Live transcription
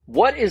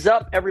What is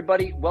up,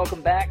 everybody?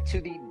 Welcome back to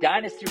the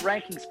Dynasty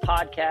Rankings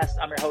podcast.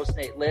 I'm your host,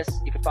 Nate Liss.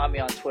 You can find me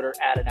on Twitter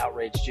at an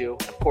outraged Jew.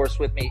 And of course,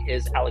 with me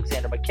is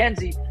Alexander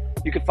McKenzie.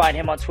 You can find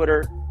him on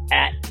Twitter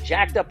at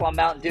Jacked Up on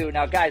Mountain Dew.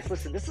 Now, guys,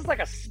 listen, this is like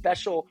a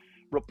special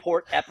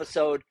report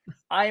episode.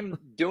 I'm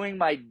doing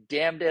my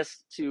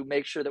damnedest to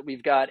make sure that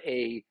we've got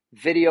a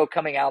video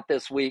coming out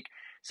this week.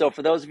 So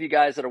for those of you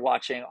guys that are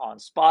watching on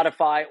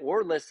Spotify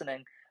or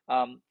listening,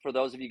 for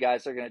those of you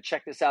guys that are going to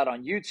check this out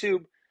on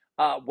YouTube,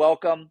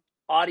 welcome.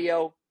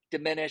 Audio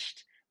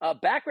diminished,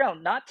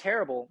 background not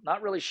terrible.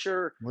 Not really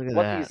sure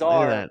what these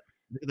are.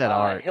 Look at that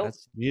art.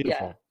 That's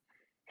beautiful. Yeah,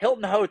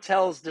 Hilton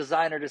Hotel's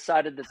designer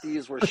decided that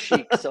these were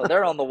chic, so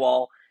they're on the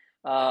wall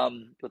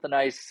with a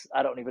nice.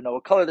 I don't even know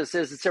what color this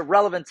is. It's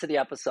irrelevant to the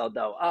episode,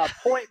 though.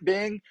 Point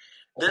being,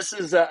 this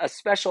is a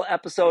special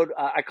episode.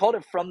 I called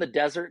it From the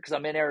Desert because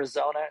I'm in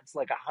Arizona. It's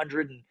like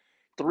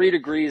 103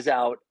 degrees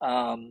out.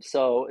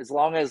 So as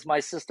long as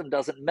my system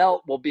doesn't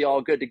melt, we'll be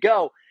all good to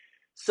go.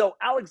 So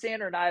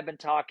Alexander and I have been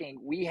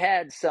talking. We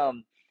had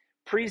some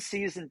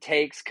preseason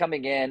takes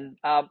coming in.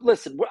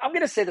 Listen, I'm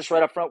going to say this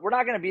right up front. We're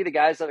not going to be the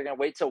guys that are going to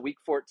wait till week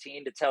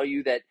 14 to tell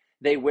you that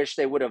they wish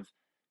they would have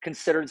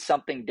considered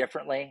something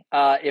differently.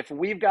 If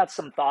we've got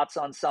some thoughts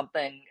on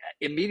something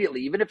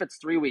immediately, even if it's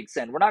 3 weeks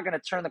in, we're not going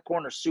to turn the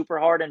corner super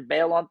hard and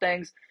bail on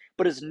things.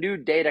 But as new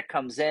data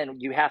comes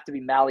in, you have to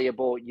be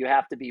malleable. You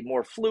have to be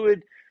more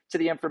fluid to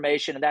the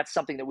information. And that's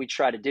something that we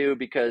try to do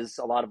because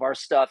a lot of our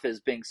stuff is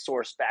being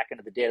sourced back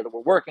into the data that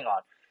we're working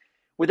on.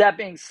 With that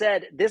being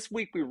said, this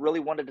week we really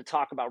wanted to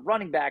talk about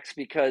running backs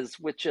because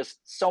with just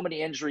so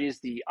many injuries,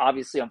 the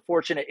obviously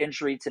unfortunate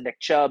injury to Nick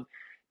Chubb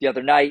the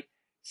other night,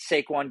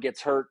 Saquon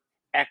gets hurt,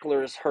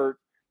 Eckler's hurt,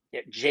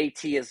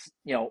 JT is,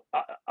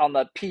 on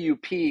the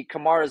PUP,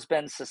 Kamara's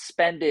been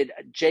suspended,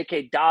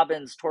 J.K.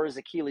 Dobbins tore his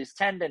Achilles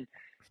tendon,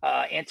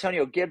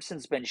 Antonio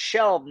Gibson's been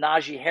shelved,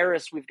 Najee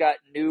Harris, we've got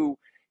new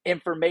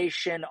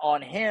information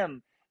on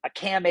him.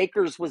 Cam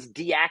Akers was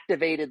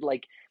deactivated.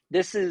 Like,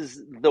 this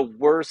is the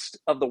worst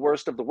of the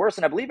worst of the worst.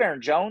 And I believe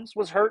Aaron Jones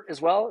was hurt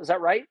as well. Is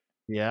that right?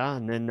 Yeah,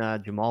 and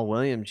then Jamal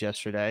Williams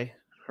yesterday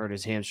hurt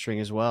his hamstring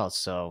as well.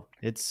 So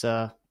it's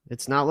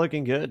not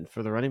looking good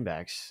for the running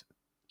backs.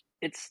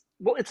 It's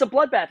a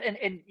bloodbath.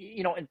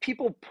 And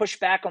people push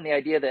back on the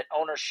idea that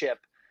ownership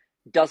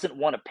doesn't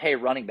want to pay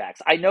running backs.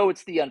 I know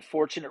it's the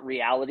unfortunate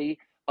reality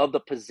of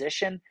the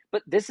position,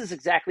 but this is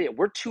exactly it.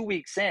 We're 2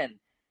 weeks in.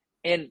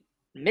 And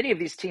many of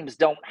these teams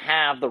don't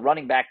have the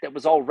running back that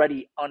was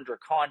already under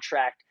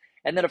contract.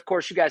 And then, of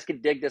course, you guys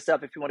can dig this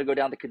up if you want to go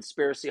down the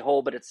conspiracy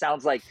hole, but it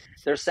sounds like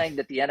they're saying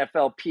that the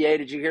NFLPA,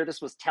 did you hear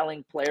this, was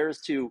telling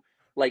players to,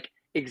 like,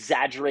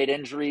 exaggerate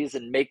injuries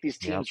and make these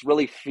teams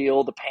really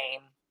feel the pain,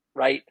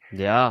 right?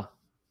 Yeah.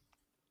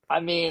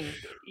 I mean,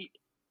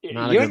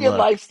 union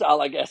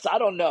lifestyle, I guess. I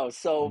don't know.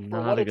 So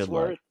for what it's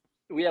worth,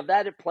 we have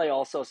that at play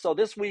also. So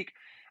this week,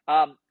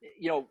 a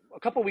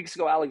couple of weeks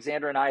ago,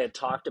 Alexander and I had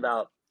talked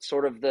about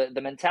sort of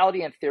the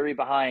mentality and theory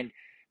behind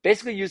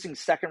basically using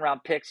second-round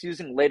picks,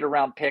 using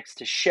later-round picks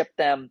to ship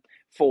them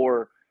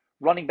for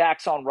running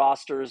backs on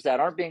rosters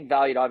that aren't being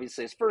valued,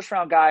 obviously, as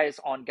first-round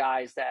guys, on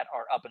guys that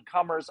are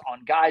up-and-comers,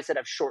 on guys that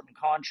have shortened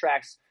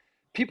contracts.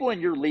 People in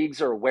your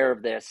leagues are aware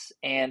of this,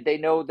 and they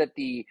know that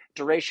the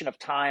duration of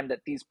time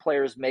that these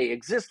players may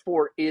exist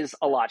for is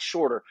a lot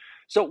shorter.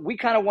 So we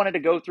kind of wanted to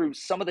go through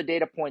some of the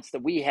data points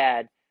that we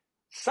had.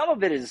 Some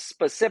of it is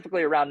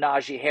specifically around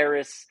Najee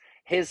Harris,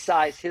 his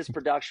size, his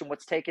production,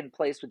 what's taken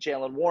place with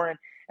Jaylen Warren,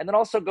 and then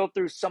also go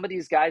through some of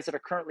these guys that are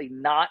currently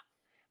not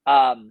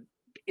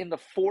in the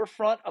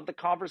forefront of the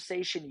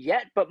conversation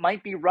yet, but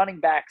might be running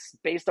backs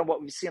based on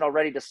what we've seen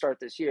already to start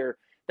this year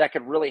that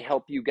could really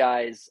help you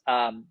guys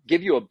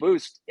give you a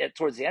boost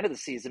towards the end of the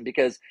season.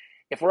 Because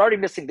if we're already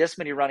missing this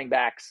many running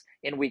backs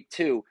in week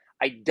 2,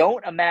 I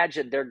don't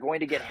imagine they're going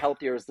to get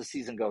healthier as the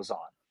season goes on.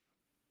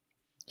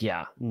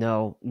 Yeah,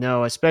 no,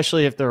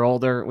 especially if they're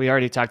older. We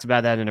already talked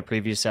about that in a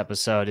previous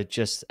episode. It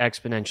just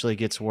exponentially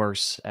gets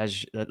worse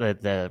as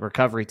the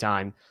recovery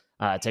time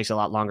takes a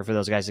lot longer for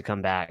those guys to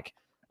come back.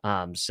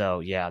 So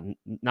yeah,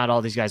 not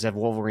all these guys have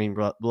Wolverine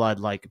blood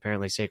like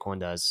apparently Saquon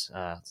does.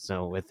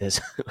 So with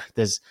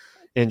this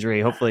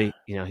injury, hopefully,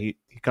 he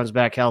comes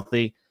back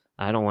healthy.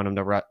 I don't want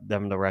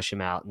them to rush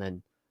him out and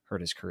then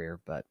hurt his career.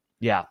 But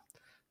yeah,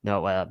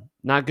 no,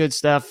 not good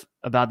stuff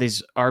about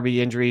these RB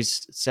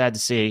injuries. Sad to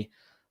see.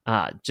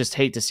 Just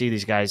hate to see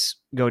these guys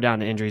go down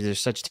to injuries. They're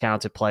such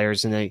talented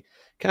players, and they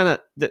kind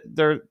of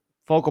they're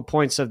focal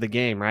points of the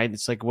game, right?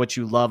 It's like what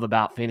you love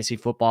about fantasy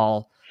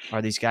football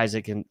are these guys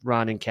that can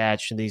run and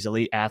catch and these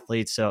elite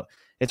athletes. So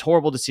it's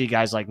horrible to see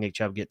guys like Nick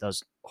Chubb get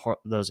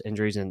those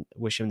injuries, and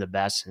wish him the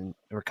best in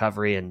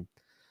recovery. And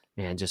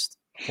man, just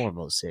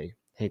horrible to see.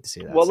 Hate to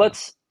see that. Well,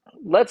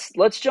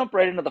 let's jump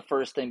right into the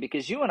first thing,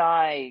 because you and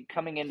I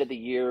coming into the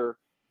year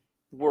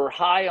were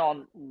high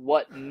on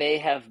what may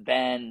have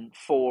been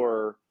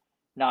for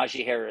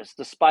Najee Harris,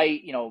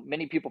 despite,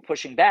 many people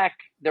pushing back.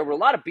 There were a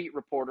lot of beat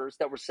reporters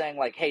that were saying,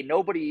 like, hey,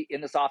 nobody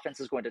in this offense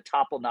is going to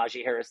topple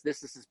Najee Harris.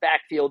 This is his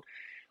backfield.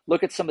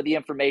 Look at some of the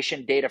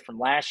information data from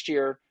last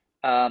year.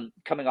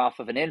 coming off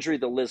of an injury,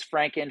 the Liz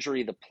Frank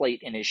injury, the plate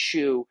in his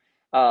shoe.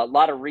 A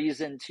lot of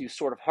reason to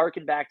sort of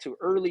harken back to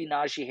early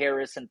Najee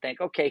Harris and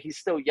think, okay, he's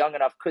still young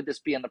enough. Could this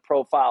be in the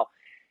profile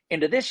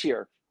into this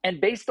year?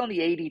 And based on the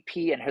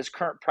ADP and his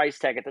current price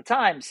tag at the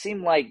time,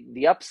 seemed like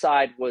the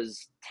upside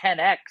was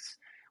 10x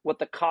what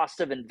the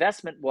cost of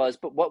investment was.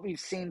 But what we've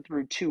seen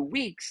through 2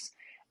 weeks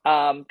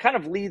kind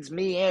of leads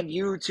me and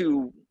you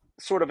to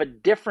sort of a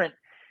different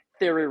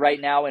theory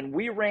right now. And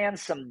we ran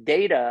some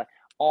data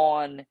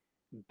on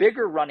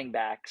bigger running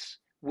backs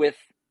with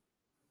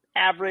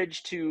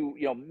average to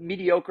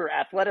mediocre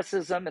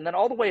athleticism, and then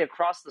all the way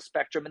across the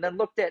spectrum, and then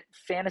looked at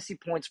fantasy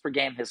points per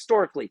game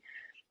historically.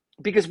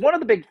 Because one of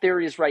the big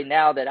theories right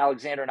now that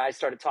Alexander and I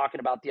started talking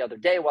about the other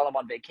day while I'm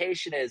on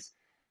vacation is,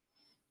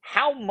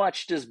 how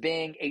much does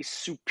being a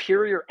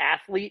superior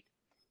athlete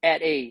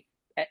at a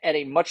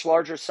much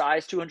larger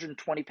size,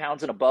 220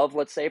 pounds and above,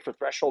 let's say, for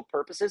threshold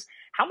purposes,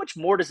 how much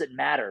more does it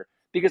matter?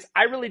 Because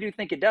I really do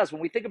think it does.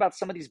 When we think about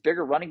some of these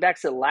bigger running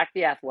backs that lack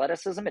the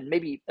athleticism, and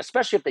maybe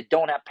especially if they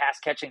don't have pass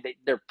catching,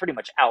 they're pretty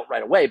much out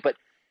right away. But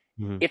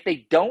if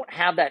they don't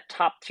have that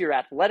top tier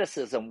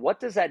athleticism, what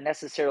does that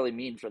necessarily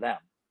mean for them?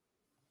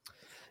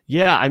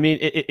 Yeah, I mean,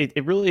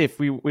 it really, if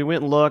we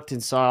went and looked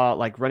and saw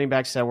like running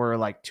backs that were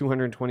like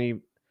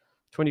 220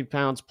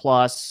 pounds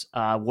plus,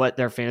 what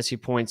their fantasy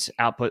points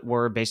output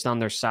were based on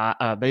their size,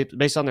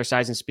 based on their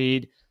size and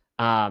speed.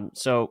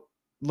 So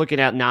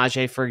looking at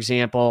Najee, for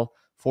example,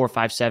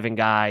 4.57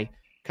 guy,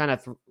 kind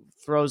of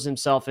throws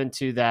himself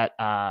into that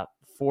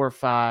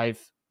 4.5.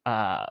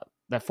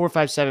 That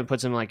 4.57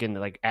 puts him like in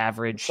like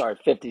average. Sorry,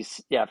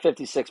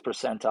 56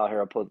 percentile here.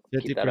 I'll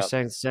keep that up.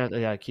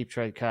 50%, yeah, keep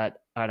trade cut.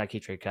 Not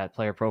keep trade cut,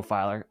 player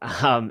profiler.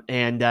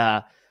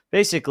 And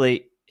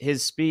basically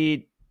his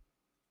speed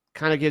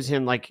kind of gives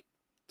him like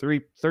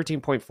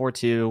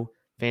 13.42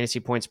 fantasy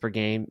points per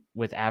game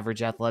with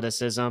average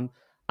athleticism.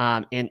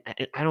 And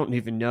I don't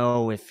even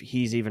know if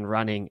he's even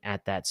running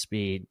at that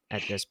speed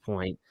at this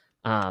point.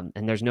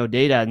 And there's no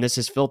data, and this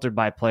is filtered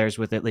by players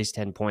with at least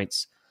 10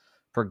 points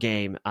per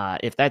game.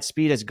 If that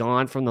speed is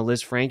gone from the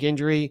Liz Frank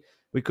injury,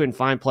 we couldn't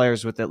find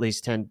players with at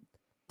least 10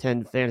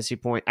 fantasy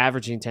point,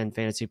 averaging 10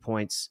 fantasy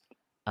points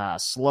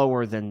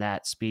slower than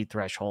that speed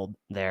threshold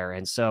there.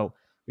 And so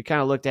we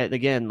kind of looked at it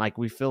again, like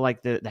we feel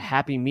like the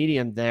happy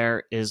medium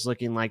there is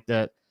looking like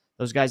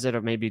those guys that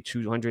are maybe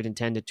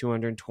 210 to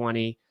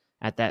 220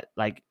 at that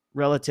like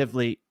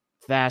relatively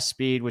fast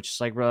speed, which is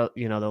like, the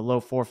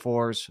low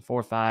 4.4s,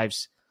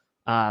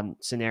 4.5s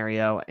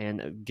scenario,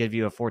 and give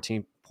you a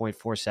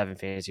 14.47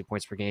 fantasy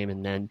points per game.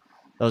 And then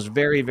those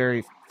very,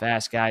 very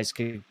fast guys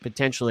could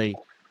potentially,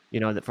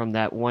 from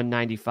that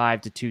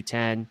 195 to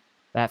 210,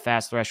 that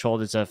fast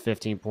threshold is a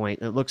 15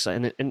 point. It looks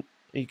like, and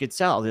you could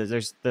tell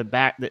there's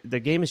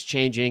the game is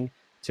changing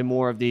to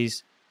more of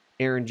these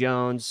Aaron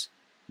Jones,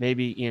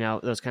 maybe,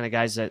 those kind of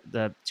guys that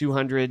the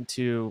 200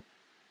 to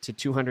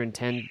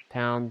 210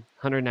 pound,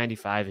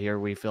 195 here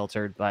we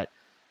filtered, but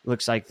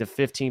looks like the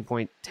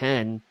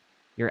 15.10,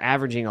 you're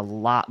averaging a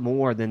lot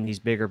more than these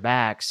bigger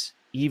backs,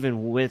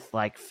 even with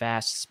like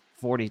fast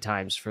 40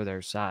 times for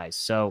their size.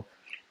 So,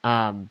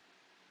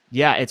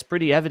 yeah, it's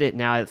pretty evident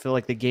now. I feel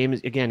like the game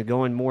is, again,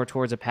 going more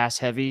towards a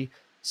pass-heavy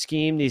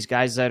scheme. These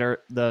guys that are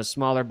the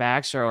smaller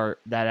backs or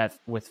that have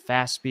with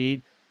fast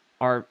speed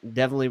are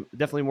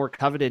definitely more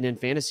coveted in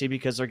fantasy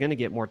because they're going to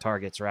get more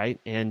targets,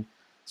 right? And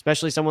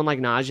especially someone like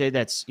Najee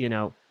that's,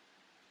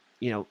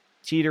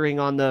 teetering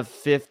on the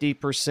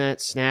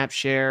 50% snap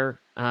share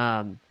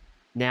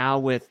now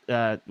with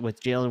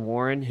Jaylen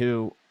Warren,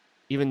 who,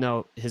 even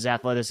though his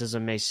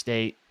athleticism may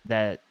state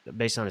that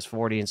based on his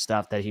 40 and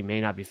stuff that he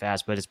may not be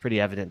fast, but it's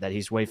pretty evident that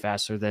he's way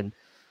faster than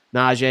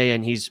Najee,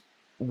 and he's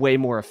way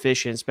more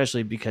efficient,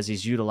 especially because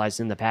he's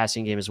utilized in the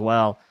passing game as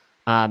well.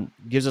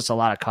 Gives us a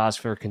lot of cause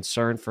for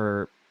concern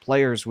for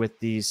players with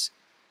these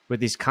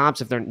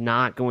comps if they're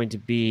not going to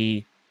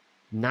be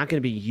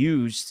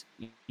used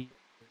in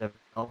the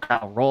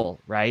role,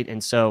 right?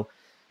 And so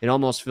it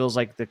almost feels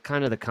like the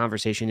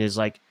conversation is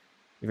like,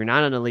 if you're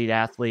not an elite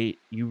athlete,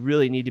 you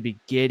really need to be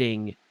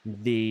getting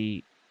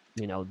the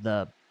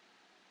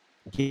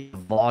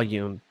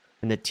volume,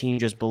 and the team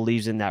just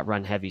believes in that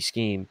run heavy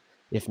scheme.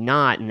 If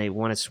not, and they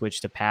want to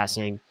switch to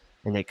passing,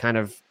 and they kind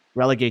of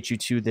relegate you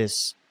to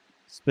this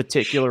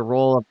particular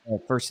role of a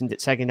first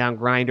and second down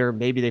grinder,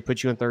 maybe they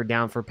put you in third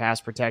down for pass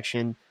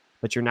protection,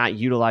 but you're not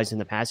utilizing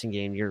the passing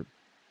game. You're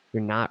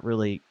not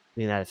really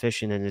being that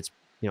efficient. And it's,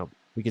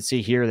 we could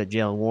see here that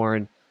Jaylen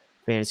Warren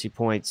fantasy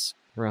points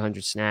for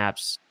 100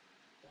 snaps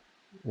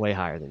way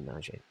higher than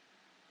Najee.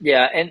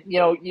 Yeah, and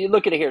you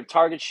look at it here,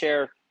 target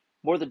share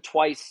more than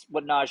twice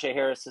what Najee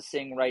Harris is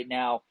seeing right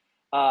now.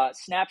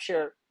 Snap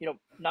share,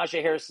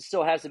 Najee Harris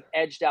still has him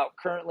edged out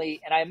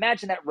currently, and I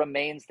imagine that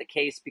remains the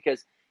case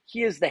because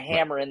he is the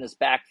hammer in this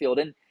backfield.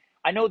 And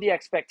I know the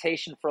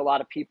expectation for a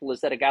lot of people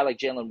is that a guy like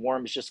Jaylen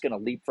Warren is just going to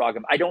leapfrog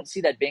him. I don't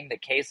see that being the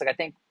case. Like, I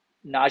think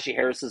Najee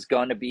Harris is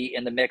going to be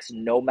in the mix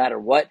no matter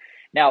what.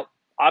 Now,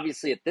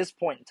 obviously, at this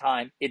point in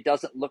time, it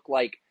doesn't look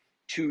like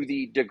to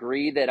the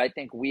degree that I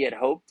think we had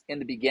hoped in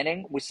the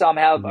beginning. We saw him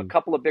have a Mhm.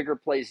 couple of bigger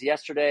plays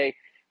yesterday.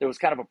 There was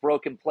kind of a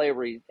broken play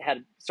where he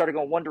had started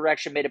going one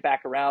direction, made it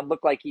back around. He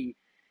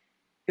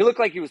looked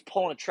like he was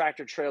pulling a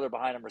tractor trailer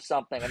behind him or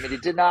something. I mean, he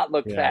did not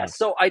look Yeah. fast.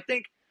 So I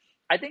think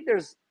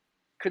there's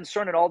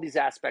concern in all these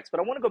aspects, but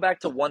I want to go back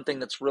to one thing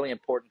that's really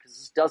important because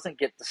this doesn't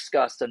get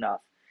discussed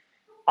enough.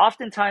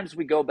 Oftentimes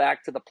we go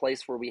back to the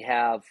place where we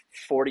have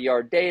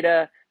 40-yard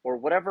data or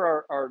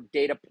whatever our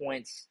data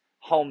points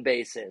home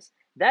base is.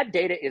 That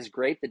data is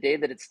great the day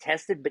that it's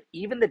tested, but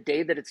even the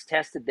day that it's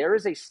tested, there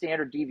is a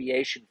standard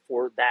deviation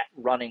for that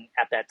running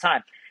at that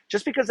time.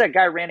 Just because that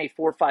guy ran a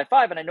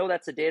 4.55, and I know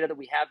that's the data that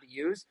we have to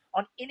use,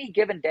 on any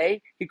given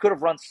day, he could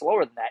have run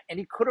slower than that, and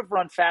he could have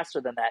run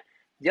faster than that.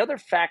 The other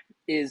fact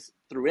is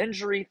through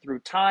injury, through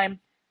time,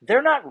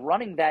 they're not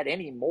running that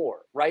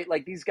anymore, right?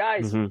 Like these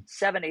guys, Mhm.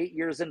 7, 8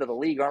 years into the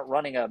league, aren't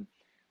running a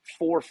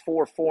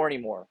 4.44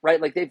 anymore,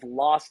 right? Like they've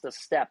lost a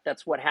step.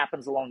 That's what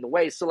happens along the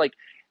way. So, like,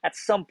 at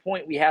some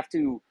point, we have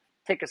to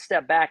take a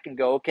step back and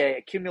go, okay,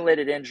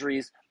 accumulated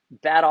injuries,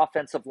 bad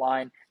offensive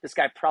line. This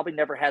guy probably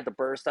never had the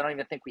burst. I don't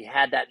even think we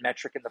had that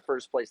metric in the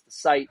first place, the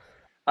sight,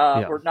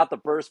 Yeah. or not the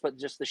burst, but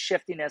just the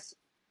shiftiness.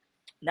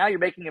 Now you're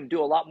making him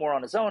do a lot more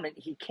on his own, and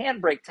he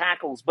can break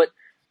tackles, but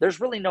there's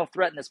really no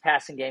threat in this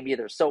passing game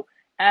either. So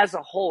as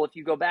a whole, if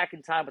you go back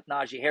in time with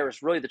Najee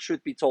Harris, really the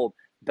truth be told,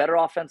 better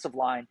offensive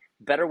line,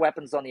 better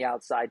weapons on the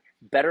outside,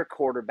 better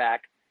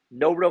quarterback,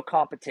 no real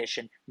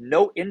competition,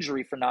 no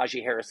injury for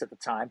Najee Harris at the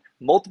time,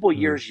 multiple Mhm.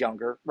 years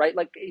younger, right?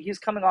 Like he's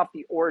coming off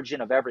the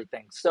origin of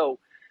everything. So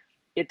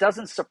it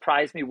doesn't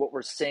surprise me what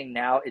we're seeing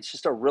now. It's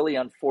just a really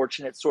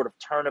unfortunate sort of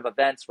turn of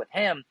events with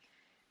him.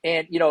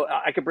 And,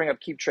 I could bring up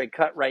Keep Trade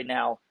Cut right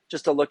now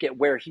just to look at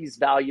where he's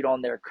valued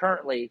on there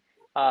currently.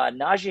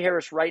 Najee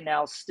Harris right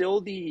now,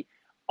 still the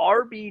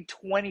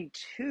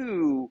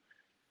RB22,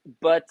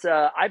 but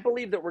I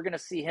believe that we're going to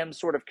see him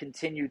sort of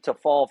continue to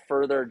fall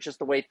further just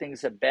the way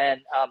things have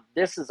been.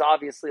 This is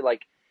obviously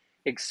like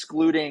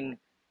excluding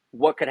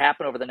what could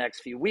happen over the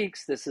next few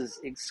weeks. This is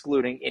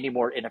excluding any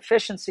more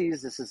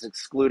inefficiencies. This is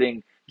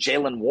excluding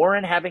Jaylen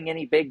Warren having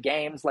any big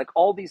games, like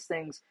all these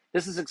things.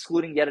 This is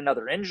excluding yet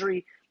another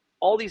injury.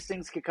 All these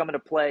things could come into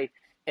play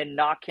and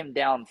knock him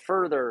down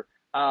further.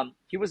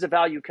 He was a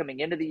value coming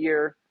into the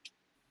year.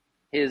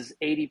 His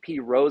ADP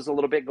rose a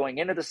little bit going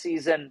into the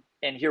season,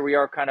 and here we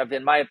are kind of,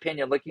 in my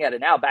opinion, looking at it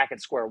now back at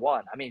square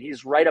one. I mean,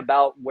 he's right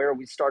about where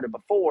we started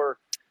before,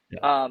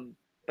 Yeah.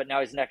 but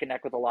now he's neck and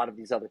neck with a lot of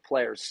these other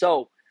players.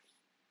 So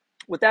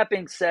with that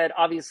being said,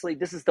 obviously,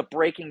 this is the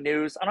breaking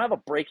news. I don't have a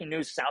breaking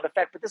news sound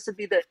effect, but this would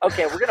be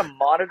okay, we're going to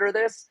monitor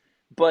this,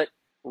 but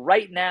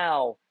right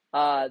now,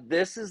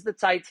 this is the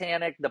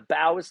Titanic. The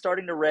bow is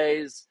starting to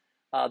raise.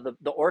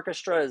 The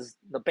orchestra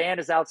the band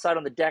is outside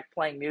on the deck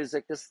playing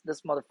music. This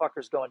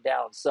motherfucker's going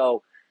down.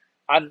 So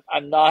I'm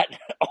not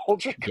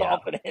ultra Yeah.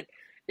 confident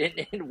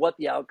in what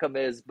the outcome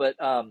is, but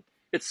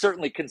it's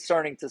certainly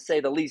concerning to say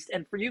the least.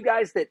 And for you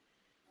guys that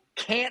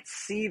can't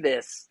see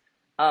this,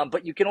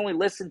 but you can only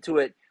listen to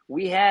it,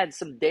 we had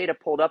some data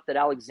pulled up that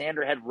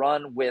Alexander had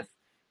run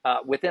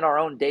within our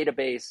own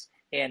database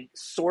and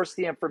sourced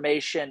the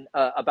information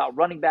about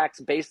running backs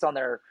based on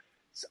their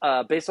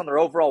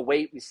overall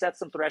weight. We set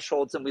some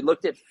thresholds and we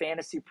looked at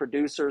fantasy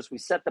producers. We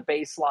set the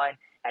baseline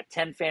at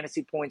 10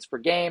 fantasy points per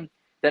game.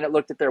 Then it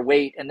looked at their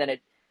weight, and then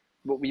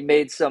we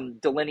made some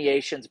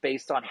delineations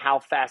based on how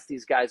fast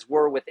these guys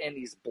were within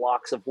these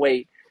blocks of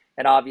weight.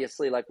 And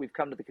obviously, like, we've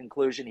come to the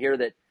conclusion here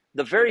that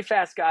the very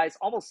fast guys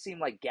almost seem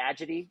like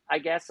gadgety, I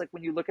guess. Like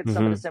when you look at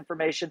some of Mhm. this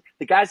information,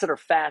 the guys that are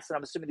fast, and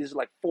I'm assuming these are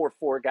like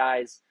 4.4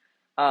 guys,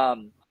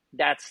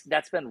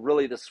 that's been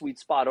really the sweet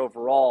spot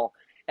overall.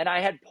 And I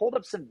had pulled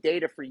up some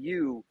data for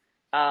you,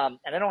 and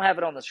I don't have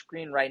it on the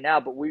screen right now,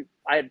 but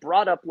I had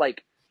brought up,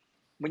 like,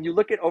 when you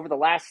look at over the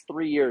last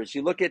 3 years,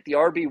 you look at the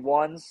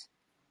RB1s,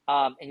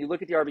 and you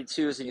look at the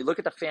RB2s, and you look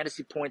at the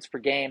fantasy points per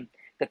game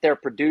that they're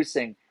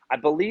producing. I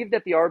believe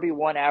that the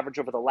RB1 average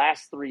over the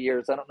last 3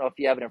 years, I don't know if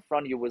you have it in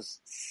front of you,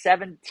 was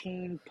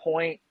 17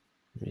 point.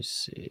 Let me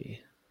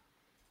see.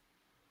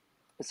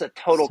 It's a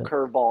total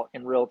curveball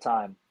in real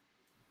time.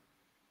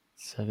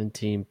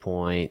 17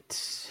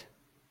 point.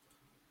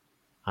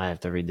 I have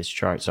to read this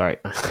chart. Sorry.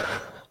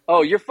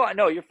 Oh, you're fine.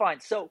 No, you're fine.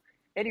 So,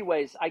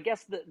 anyways, I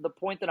guess the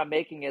point that I'm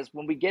making is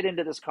when we get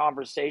into this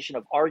conversation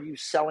of are you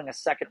selling a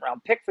second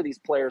round pick for these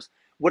players,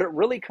 what it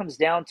really comes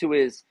down to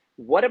is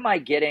what am I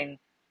getting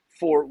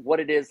for what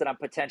it is that I'm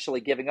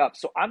potentially giving up.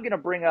 So I'm going to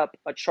bring up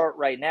a chart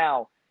right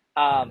now.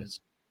 There it Um, is.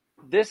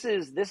 this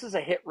is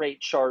a hit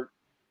rate chart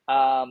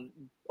um,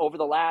 over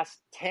the last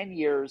 10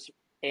 years.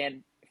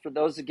 And for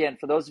those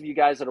of you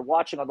guys that are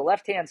watching on the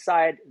left hand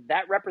side,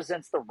 that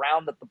represents the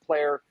round that the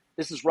player,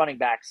 this is running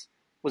backs,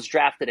 was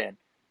drafted in.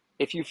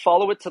 If you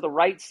follow it to the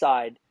right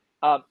side,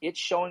 it's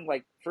showing,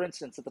 like, for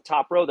instance, at the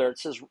top row there, it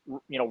says,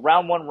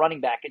 round one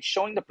running back. It's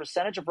showing the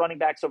percentage of running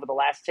backs over the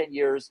last 10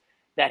 years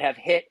that have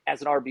hit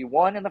as an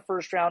RB1 in the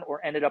first round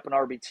or ended up in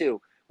RB2.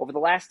 Over the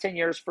last 10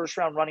 years, first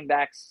round running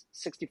backs,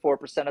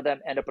 64% of them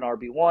end up in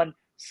RB1,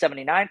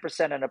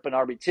 79% end up in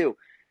RB2.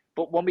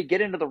 But when we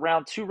get into the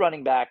round 2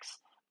 running backs,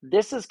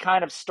 this is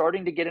kind of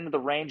starting to get into the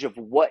range of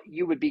what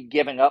you would be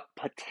giving up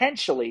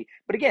potentially.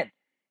 But again,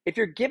 if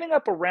you're giving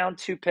up a round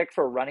 2 pick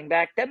for a running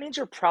back, that means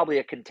you're probably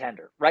a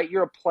contender, right?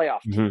 You're a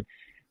playoff team. Mhm.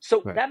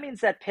 So Right. that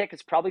means that pick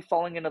is probably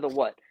falling into the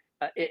what?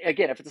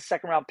 Again, if it's a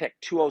second round pick,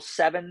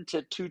 207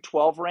 to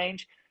 212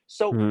 range.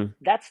 So Mhm.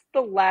 that's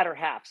the latter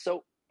half.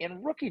 So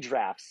in rookie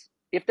drafts,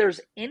 if there's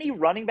any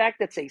running back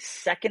that's a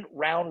second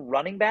round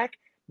running back,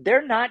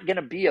 they're not going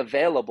to be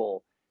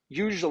available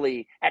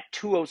usually at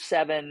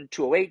 207,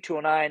 208,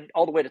 209,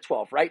 all the way to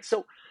 12, right?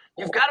 So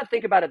you've got to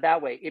think about it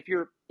that way. If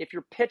you're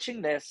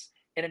pitching this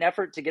in an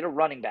effort to get a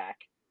running back,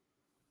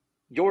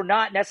 you're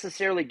not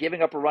necessarily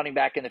giving up a running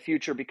back in the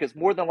future because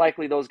more than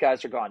likely those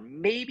guys are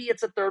gone. Maybe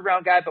it's a third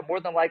round guy, but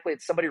more than likely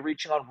it's somebody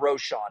reaching on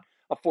Roshan,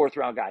 a fourth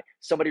round guy,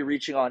 somebody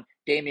reaching on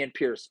Damian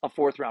Pierce, a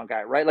fourth round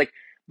guy, right? Like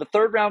the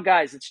third round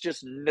guys, it's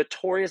just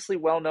notoriously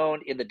well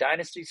known in the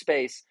dynasty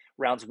space.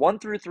 Rounds 1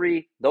 through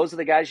 3, those are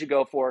the guys you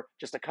go for.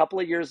 Just a couple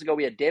of years ago,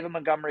 we had David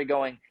Montgomery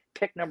going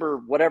pick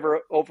number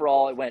whatever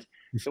overall. It went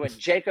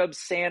Jacobs,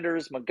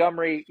 Sanders,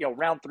 Montgomery,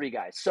 round 3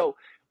 guys. So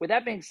with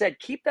that being said,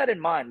 keep that in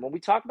mind. When we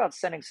talk about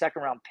sending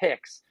second round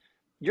picks,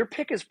 your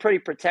pick is pretty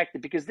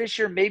protected because this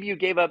year maybe you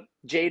gave up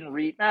Jaden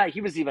Reed. He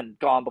was even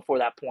gone before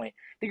that point.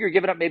 I think you're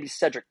giving up maybe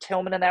Cedric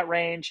Tillman in that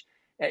range.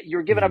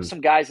 You're giving up Mhm.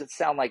 some guys that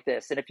sound like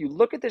this. And if you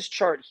look at this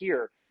chart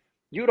here,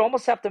 you would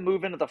almost have to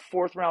move into the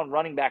fourth round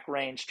running back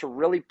range to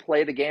really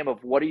play the game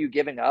of what are you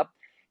giving up.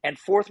 And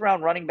fourth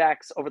round running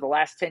backs over the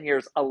last 10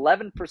 years,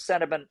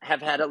 11% of them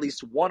have had at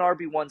least one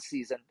RB1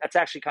 season. That's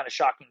actually kind of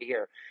shocking to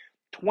hear.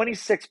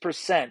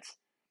 26%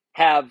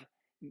 have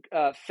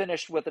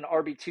finished with an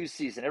RB2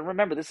 season. And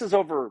remember, this is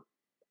over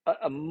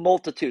a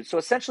multitude. So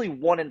essentially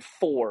 1 in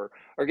 4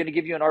 are going to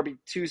give you an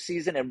RB2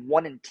 season, and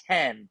 1 in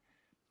 10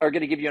 are going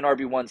to give you an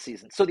RB1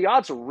 season. So the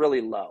odds are really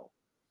low,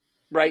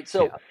 right?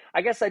 So Yeah.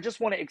 I guess I just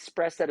want to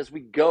express that as we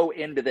go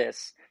into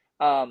this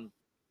and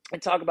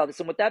talk about this.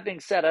 And with that being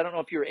said, I don't know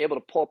if you were able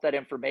to pull up that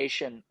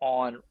information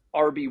on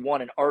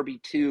RB1 and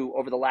RB2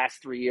 over the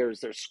last 3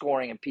 years, their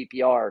scoring in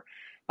PPR.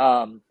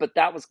 But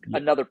that was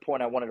another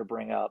point I wanted to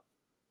bring up.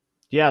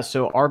 Yeah,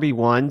 so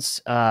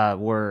RB1s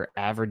were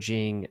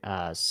averaging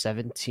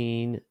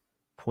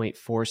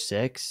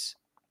 17.46,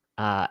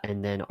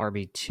 and then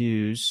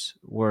RB2s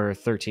were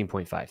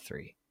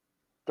 13.53.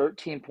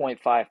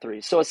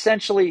 13.53. So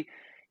essentially,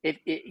 if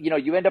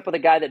you end up with a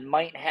guy that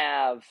might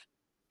have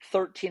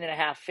 13 and a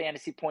half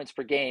fantasy points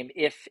per game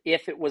if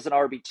it was an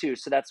RB2.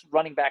 So that's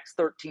running backs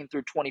 13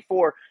 through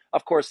 24.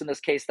 Of course, in this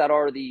case, that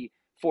are the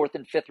fourth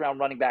and fifth round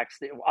running backs.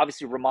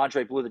 Obviously,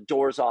 Ramondre blew the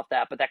doors off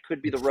that, but that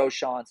could be the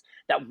Roshans.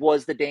 That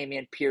was the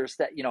Damian Pierce.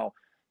 That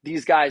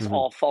these guys Mhm.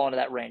 all fall into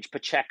that range.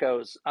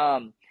 Pacheco's.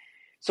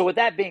 So with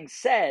that being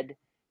said,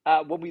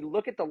 when we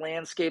look at the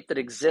landscape that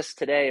exists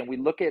today, and we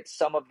look at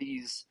some of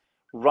these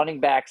running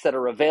backs that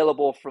are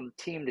available from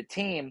team to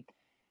team,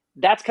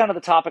 that's kind of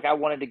the topic I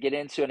wanted to get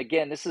into. And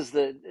again, this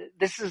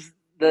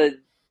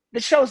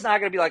show's not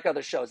going to be like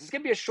other shows. It's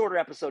going to be a shorter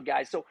episode,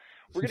 guys. So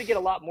we're going to get a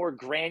lot more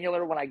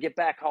granular when I get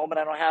back home and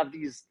I don't have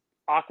these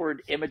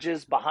awkward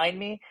images behind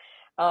me.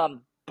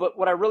 But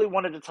what I really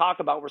wanted to talk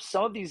about were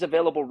some of these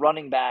available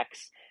running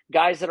backs,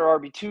 guys that are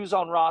RB2s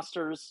on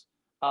rosters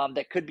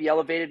that could be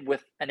elevated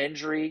with an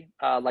injury,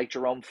 like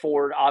Jerome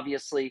Ford,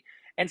 obviously,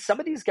 and some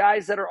of these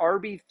guys that are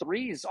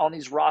RB3s on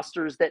these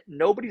rosters that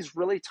nobody's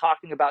really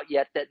talking about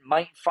yet that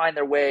might find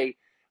their way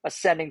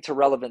ascending to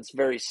relevance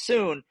very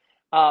soon.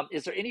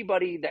 Is there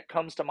anybody that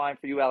comes to mind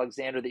for you,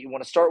 Alexander, that you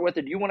want to start with,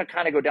 or do you want to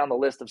kind of go down the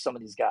list of some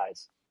of these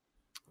guys?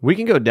 We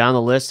can go down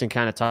the list and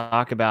kind of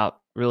talk about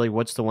really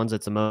what's the ones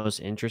that's the most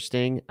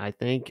interesting, I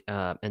think,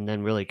 and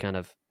then really kind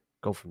of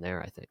go from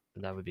there. I think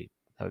that would be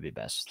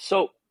best.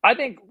 So I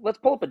think let's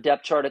pull up a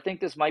depth chart. I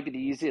think this might be the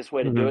easiest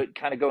way to do Hmm. it,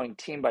 kind of going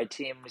team by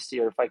team. Let me see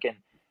here if I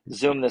can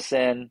zoom this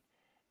in.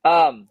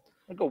 Let's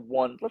go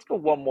one. Let's go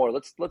one more.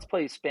 Let's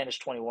play Spanish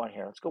 21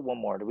 here. Let's go one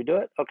more. Did we do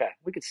it? Okay,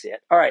 we can see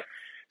it. All right.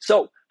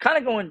 So kind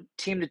of going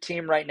team to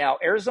team right now.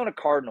 Arizona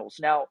Cardinals.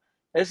 Now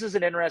this is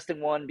an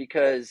interesting one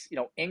because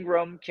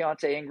Ingram,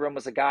 Keontae Ingram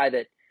was a guy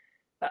that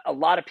a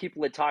lot of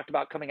people had talked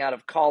about coming out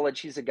of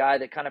college. He's a guy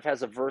that kind of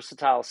has a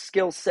versatile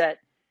skill set.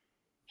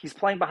 He's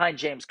playing behind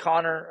James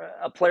Conner,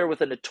 a player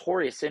with a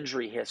notorious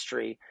injury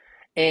history.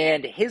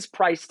 And his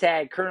price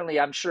tag currently,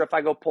 I'm sure if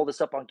I go pull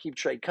this up on Keep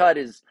Trade Cut,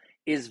 is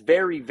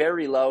very,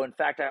 very low. In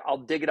fact, I'll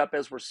dig it up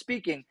as we're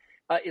speaking.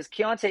 Is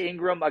Keontae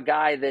Ingram a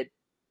guy that,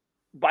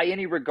 by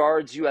any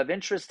regards, you have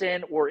interest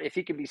in, or if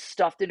he can be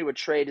stuffed into a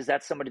trade, is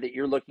that somebody that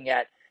you're looking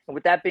at? And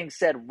with that being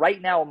said,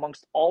 right now,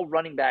 amongst all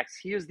running backs,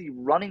 he is the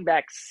running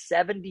back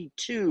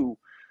 72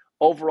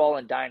 overall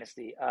in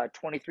Dynasty,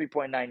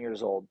 23.9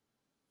 years old.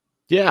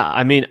 Yeah,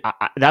 I mean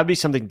that'd be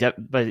something,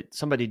 but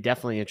somebody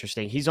definitely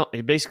interesting. He's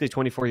basically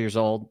 24 years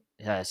old,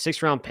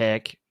 6th round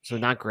pick, so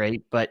not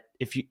great. But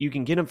if you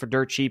can get him for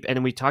dirt cheap, and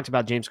then we talked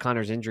about James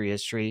Conner's injury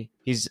history.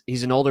 He's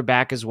an older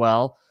back as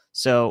well,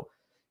 so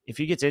if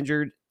he gets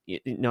injured,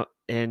 in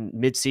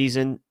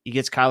midseason, he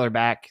gets Kyler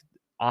back.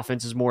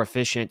 Offense is more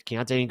efficient.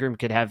 Keontae Ingram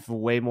could have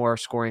way more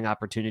scoring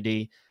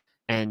opportunity.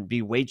 and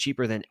be way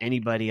cheaper than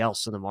anybody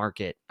else in the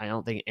market. I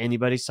don't think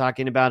anybody's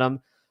talking about him.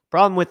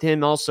 Problem with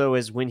him also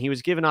is when he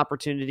was given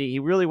opportunity, he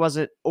really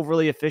wasn't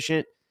overly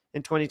efficient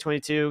in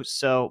 2022.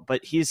 So,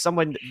 but he's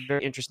someone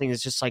very interesting.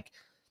 It's just like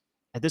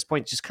at this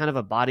point, just kind of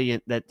a body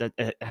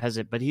that has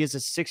it. But he is a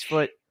 6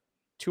 foot,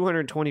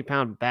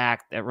 220-pound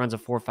back that runs a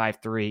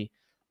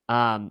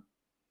 4.53.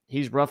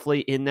 He's roughly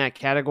in that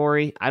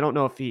category. I don't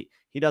know if he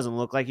doesn't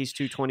look like he's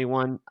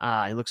 221.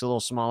 He looks a little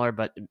smaller,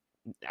 but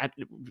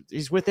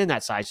he's within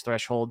that size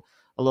threshold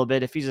a little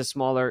bit. If he's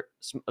smaller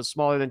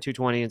than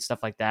 220 and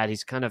stuff like that,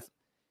 he's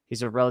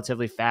a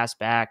relatively fast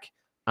back.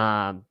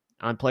 On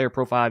player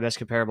profile, best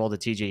comparable to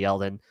TJ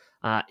Yeldon.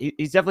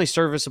 He's definitely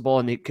serviceable,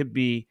 and it could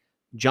be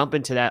jump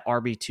into that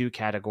RB2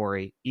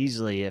 category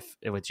easily if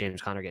with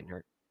James Conner getting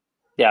hurt.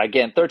 Yeah,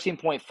 again,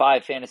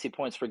 13.5 fantasy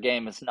points per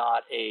game is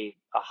not a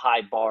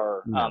high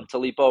bar No. to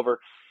leap over.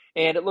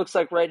 And it looks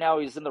like right now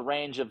he's in the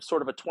range of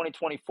sort of a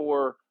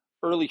 2024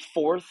 early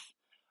fourth,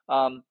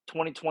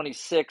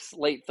 2026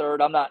 late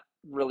third. I'm not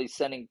really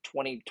sending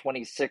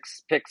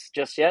 2026 picks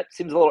just yet.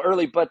 Seems a little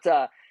early, but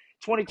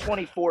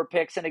 2024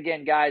 picks. And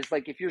again, guys,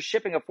 like if you're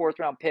shipping a fourth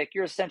round pick,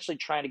 you're essentially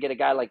trying to get a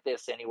guy like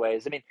this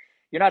anyways. I mean,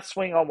 you're not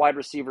swinging on wide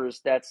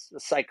receivers. That's a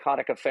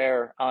psychotic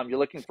affair. You're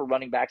looking for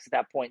running backs at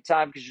that point in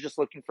time because you're just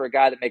looking for a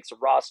guy that makes a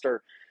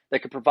roster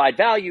that could provide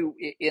value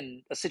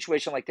in a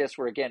situation like this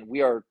where, again,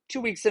 we are 2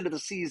 weeks into the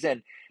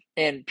season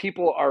and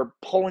people are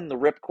pulling the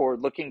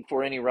ripcord looking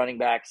for any running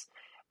backs.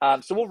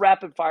 So we'll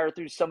rapid fire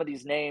through some of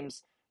these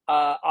names.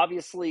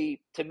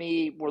 Obviously, to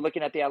me, we're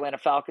looking at the Atlanta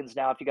Falcons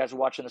now. If you guys are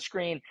watching the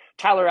screen,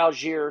 Tyler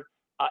Algier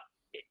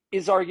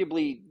is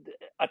arguably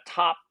a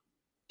top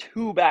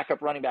 2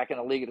 backup running back in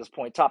the league at this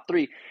point, top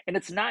 3. And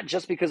it's not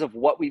just because of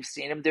what we've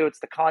seen him do.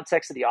 It's the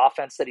context of the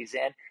offense that he's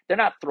in. They're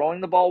not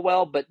throwing the ball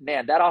well, but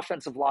man, that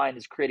offensive line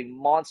is creating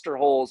monster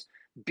holes.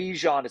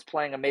 Bijan is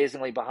playing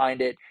amazingly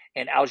behind it.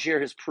 And Algier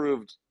has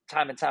proved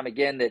time and time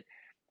again that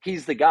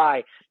he's the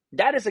guy.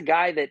 That is a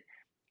guy that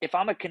if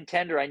I'm a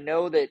contender, I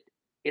know that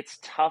it's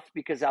tough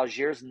because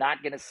Algier's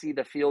not going to see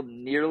the field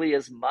nearly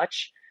as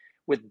much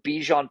with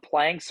Bijan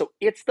playing. So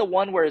it's the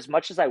one where as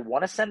much as I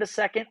want to send a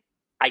second,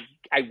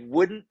 I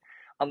wouldn't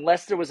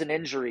unless there was an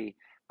injury.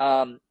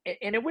 And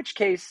in which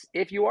case,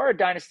 if you are a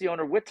dynasty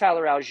owner with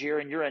Tyler Algier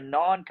and you're a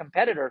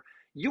non-competitor,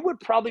 you would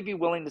probably be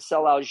willing to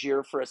sell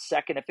Algier for a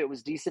second if it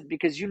was decent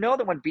because you know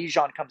that when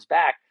Bijan comes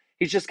back,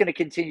 he's just going to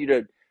continue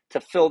to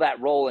fill that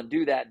role and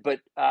do that. But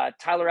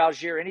Tyler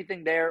Algier,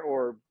 anything there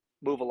or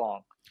move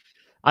along?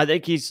 I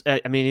think he's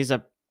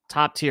a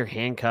top tier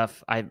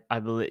handcuff. I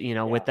believe,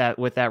 Yeah. with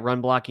that run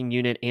blocking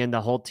unit and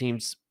the whole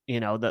team's,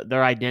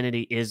 their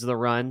identity is the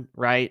run,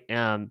 right?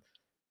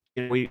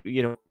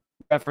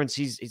 Reference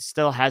he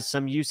still has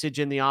some usage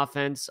in the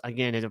offense.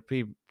 Again, it'll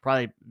be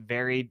probably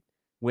varied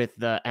with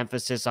the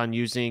emphasis on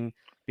using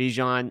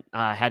Bijan.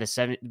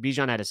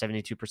 Bijan had a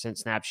 72%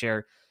 snap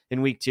share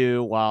in week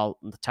 2, while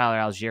Tyler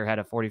Algier had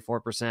a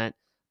 44%.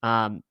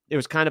 It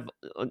was kind of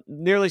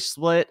nearly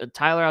split.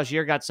 Tyler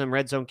Algier got some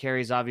red zone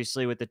carries,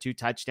 obviously, with the 2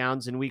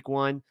 touchdowns in week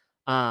 1.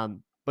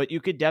 But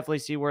you could definitely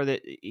see where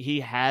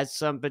he has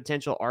some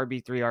potential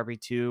RB3,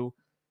 RB2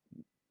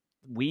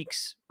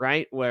 weeks,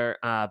 right? Where,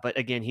 but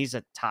again, he's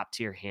a top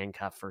tier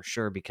handcuff for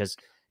sure, because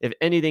if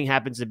anything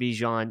happens to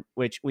Bijan,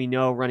 which we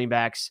know running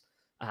backs,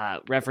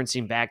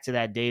 referencing back to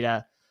that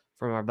data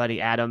from our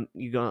buddy Adam,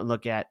 you go and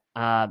look at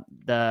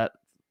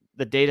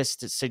the data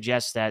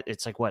suggests that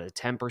it's like a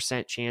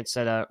 10% chance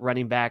that a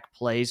running back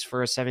plays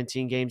for a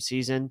 17 game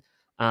season.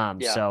 Yeah.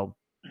 So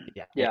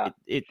yeah, Yeah.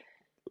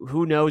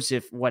 who knows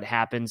if what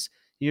happens,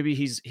 maybe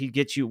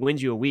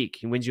wins you a week.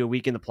 He wins you a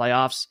week in the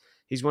playoffs.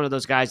 He's one of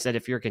those guys that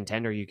if you're a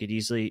contender, you could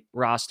easily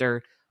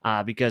roster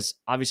because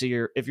obviously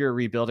if you're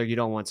a rebuilder, you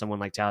don't want someone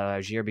like Tyler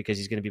Algier because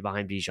he's going to be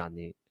behind Bijan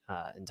the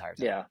entire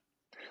time. Yeah.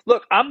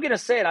 Look, I'm going to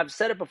say it. I've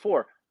said it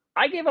before.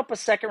 I gave up a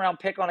second-round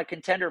pick on a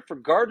contender for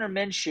Gardner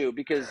Minshew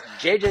because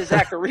J.J.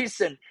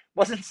 Zacharyson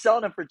wasn't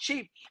selling him for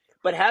cheap.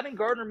 But having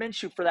Gardner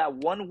Minshew for that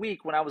 1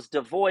 week when I was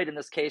devoid, in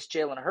this case,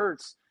 Jalen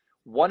Hurts,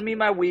 won me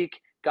my week,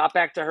 got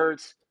back to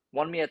Hurts,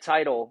 won me a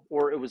title,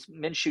 or it was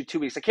Minshew 2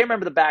 weeks. I can't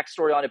remember the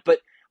backstory on it, but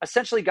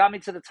essentially got me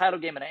to the title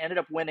game, and I ended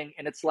up winning.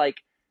 And it's like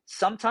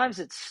sometimes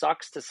it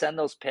sucks to send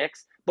those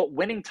picks, but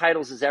winning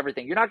titles is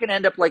everything. You're not going to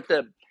end up like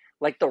the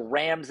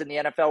Rams in the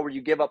NFL where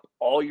you give up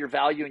all your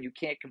value and you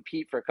can't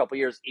compete for a couple of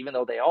years, even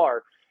though they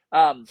are.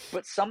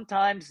 But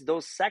sometimes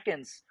those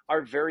seconds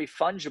are very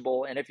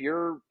fungible. And if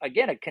you're,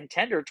 again, a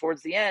contender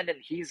towards the end and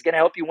he's going to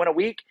help you win a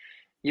week,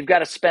 you've got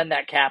to spend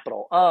that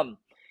capital.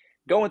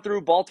 Going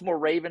through Baltimore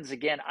Ravens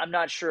again, I'm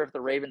not sure if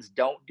the Ravens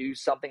don't do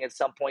something at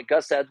some point.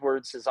 Gus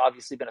Edwards has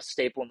obviously been a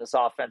staple in this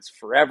offense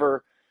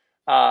forever.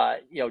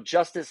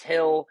 Justice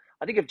Hill,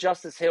 I think if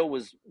Justice Hill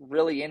was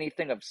really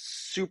anything of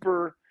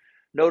super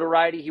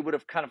notoriety, he would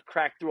have kind of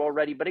cracked through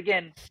already. But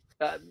again,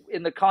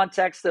 in the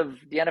context of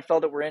the NFL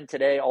that we're in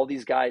today, all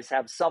these guys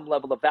have some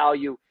level of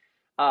value.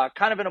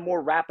 Kind of in a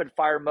more rapid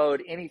fire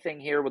mode, anything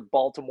here with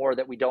Baltimore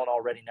that we don't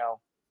already know?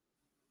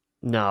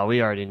 No,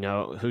 we already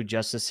know who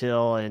Justice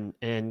Hill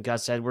and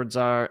Gus Edwards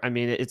are. I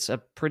mean, it's a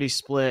pretty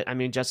split. I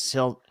mean, Justice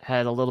Hill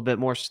had a little bit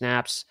more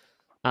snaps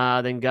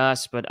than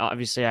Gus, but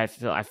obviously, I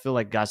feel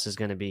like Gus is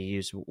going to be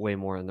used way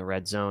more in the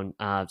red zone.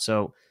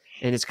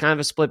 And it's kind of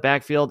a split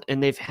backfield,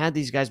 and they've had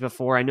these guys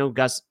before. I know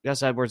Gus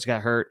Edwards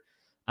got hurt,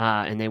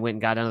 and they went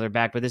and got another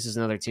back, but this is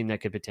another team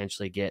that could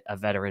potentially get a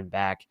veteran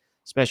back,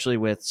 especially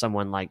with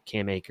someone like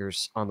Cam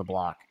Akers on the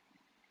block.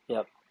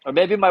 Yep. Or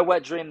maybe my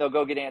wet dream, they'll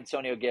go get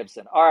Antonio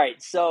Gibson. All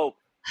right. So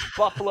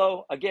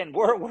Buffalo, again,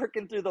 we're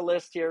working through the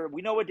list here.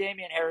 We know what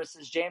Damian Harris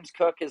is. James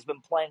Cook has been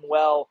playing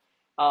well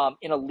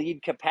in a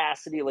lead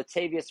capacity.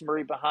 Latavius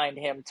Murray behind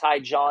him. Ty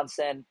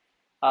Johnson,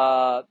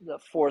 the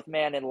fourth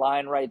man in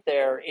line right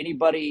there.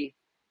 Anybody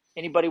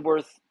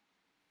worth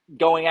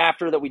going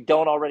after that we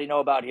don't already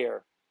know about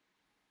here?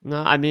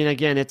 No, I mean,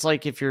 again, it's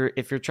like if you're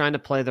trying to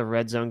play the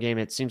red zone game,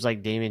 it seems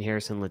like Damian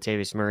Harris and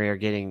Latavius Murray are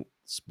getting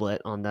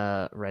split on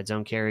the red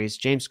zone carries.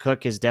 James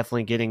Cook is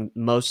definitely getting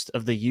most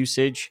of the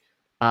usage,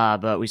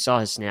 but we saw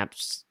his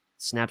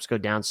snaps go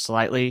down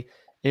slightly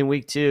in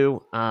week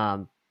 2.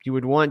 You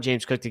would want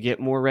James Cook to get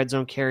more red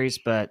zone carries,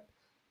 but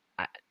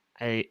I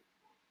I,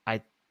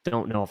 I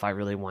don't know if I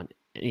really want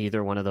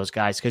either one of those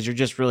guys because you're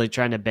just really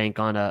trying to bank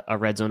on a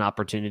red zone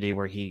opportunity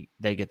where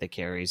they get the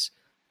carries.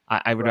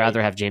 I would Right.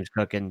 rather have James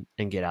Cook and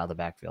get out of the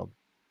backfield.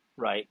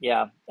 Right.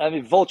 Yeah. I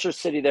mean, Vulture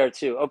City there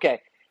too.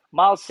 Okay.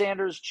 Miles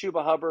Sanders,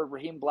 Chuba Hubbard,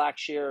 Raheem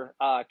Blackshear,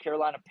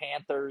 Carolina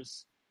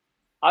Panthers.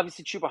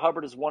 Obviously, Chuba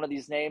Hubbard is one of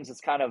these names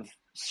that's kind of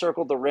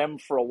circled the rim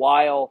for a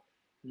while.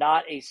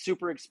 Not a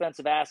super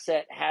expensive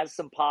asset, has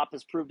some pop,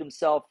 has proved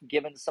himself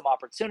given some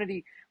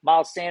opportunity.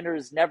 Miles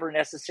Sanders never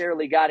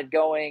necessarily got it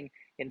going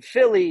in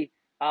Philly.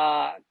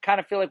 Kind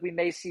of feel like we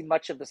may see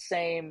much of the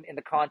same in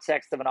the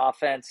context of an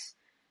offense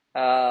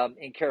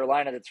in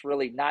Carolina that's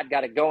really not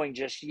got it going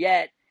just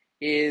yet.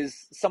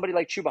 Is somebody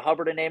like Chuba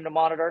Hubbard a name to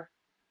monitor?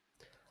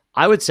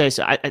 I would say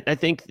so. I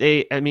think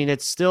I mean,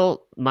 it's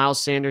still Miles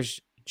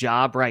Sanders'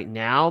 job right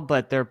now,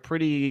 but they're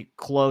pretty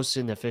close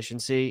in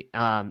efficiency.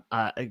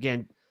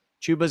 Again,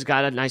 Chuba's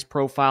got a nice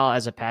profile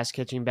as a pass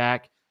catching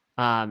back.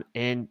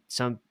 And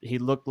he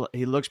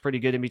looks pretty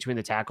good in between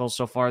the tackles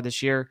so far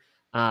this year.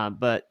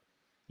 But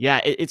yeah,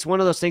 it's one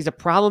of those things. The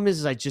problem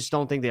is I just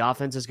don't think the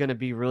offense is going to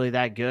be really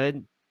that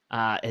good.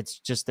 It's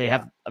just they Yeah.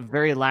 have a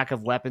very lack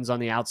of weapons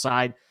on the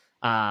outside.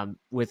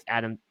 With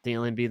Adam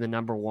Thielen being the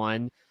number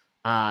one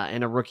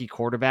and a rookie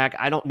quarterback.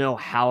 I don't know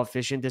how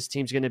efficient this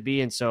team's going to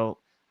be. And so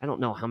I don't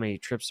know how many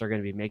trips they're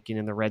going to be making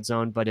in the red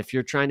zone. But if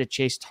you're trying to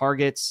chase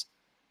targets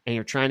and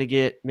you're trying to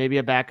get maybe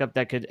a backup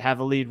that could have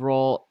a lead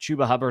role,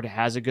 Chuba Hubbard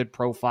has a good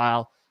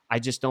profile. I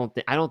don't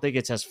think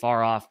it's as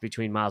far off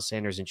between Miles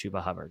Sanders and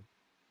Chuba Hubbard.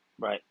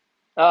 Right.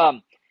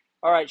 All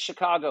right,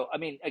 Chicago. I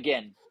mean,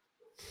 again,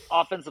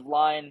 offensive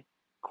line,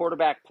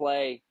 quarterback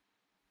play,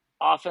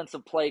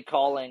 offensive play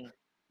calling,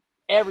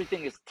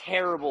 everything is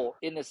terrible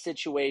in this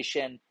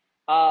situation.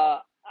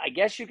 I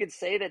guess you could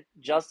say that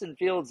Justin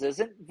Fields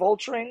isn't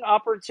vulturing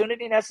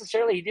opportunity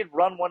necessarily. He did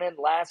run one in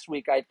last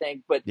week, I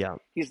think, but Yeah.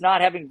 he's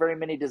not having very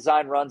many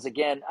design runs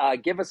again.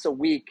 Give us a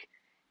week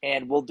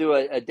and we'll do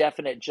a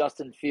definite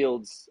Justin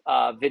Fields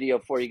video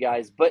for you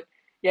guys. But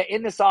yeah,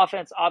 in this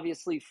offense,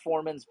 obviously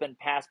Foreman's been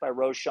passed by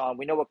Roshan.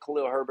 We know what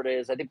Khalil Herbert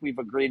is. I think we've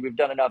agreed. We've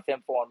done enough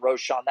info on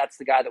Roshan. That's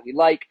the guy that we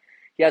like.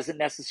 He hasn't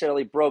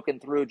necessarily broken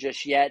through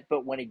just yet,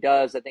 but when he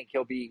does, I think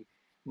he'll be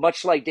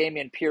much like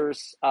Dameon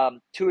Pierce,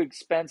 too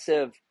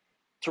expensive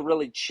to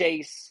really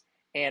chase,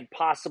 and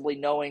possibly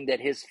knowing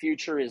that his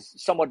future is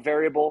somewhat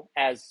variable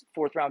as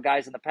fourth round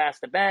guys in the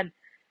past have been.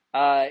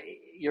 Uh,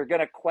 you're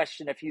going to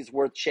question if he's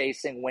worth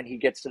chasing when he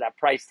gets to that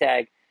price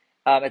tag.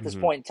 At this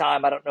Mhm. point in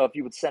time, I don't know if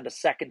you would send a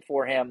second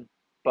for him,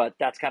 but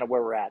that's kind of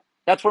where we're at.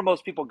 That's where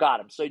most people got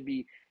him. So it'd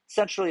be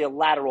essentially a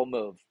lateral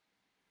move.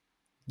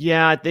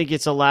 Yeah, I think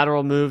it's a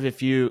lateral move.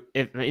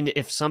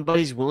 If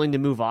somebody's willing to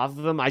move off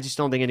of him, I just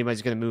don't think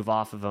anybody's going to move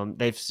off of him.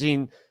 They've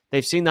seen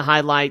the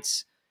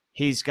highlights.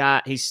 He's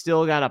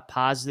still got a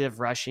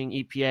positive rushing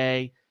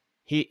EPA.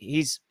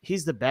 He's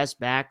the best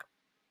back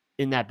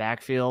in that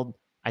backfield.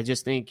 I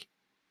just think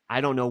I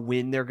don't know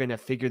when they're going to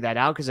figure that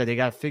out because they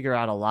got to figure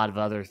out a lot of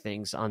other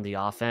things on the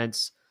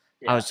offense.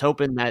 I Yeah. was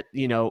hoping that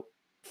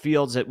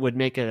Fields it would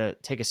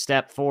take a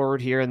step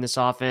forward here in this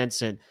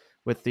offense, and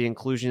with the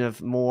inclusion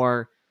of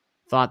Moore,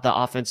 thought the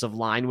offensive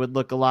line would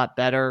look a lot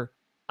better.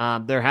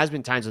 There has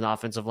been times when the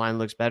offensive line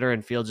looks better,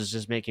 and Fields is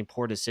just making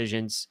poor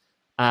decisions.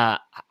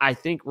 I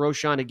think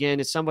Roshan again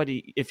is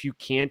somebody if you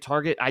can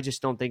target. I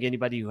just don't think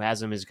anybody who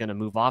has him is going to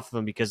move off of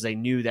him because they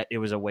knew that it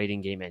was a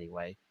waiting game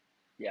anyway.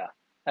 Yeah,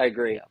 I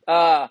agree.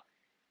 Yeah.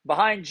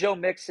 Behind Joe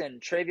Mixon,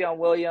 Travion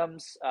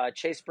Williams,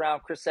 Chase Brown,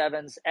 Chris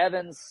Evans.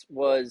 Evans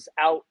was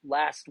out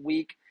last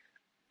week.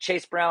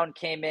 Chase Brown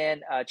came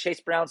in.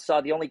 Chase Brown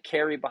saw the only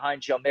carry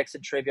behind Joe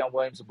Mixon. Travion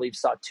Williams, I believe,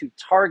 saw 2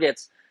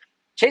 targets.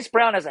 Chase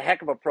Brown has a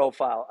heck of a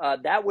profile.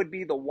 That would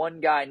be the one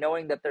guy,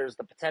 knowing that there's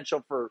the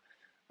potential for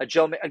a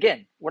Joe.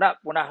 Again, we're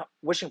not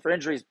wishing for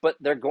injuries, but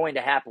they're going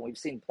to happen. We've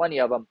seen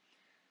plenty of them.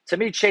 To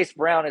me, Chase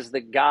Brown is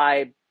the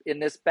guy in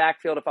this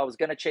backfield. If I was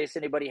going to chase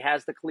anybody,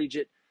 has the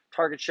collegiate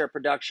target share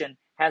production,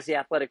 has the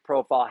athletic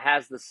profile,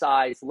 has the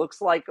size.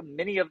 Looks like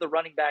many of the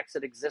running backs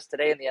that exist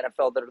today in the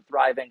NFL that are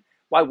thriving.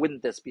 Why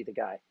wouldn't this be the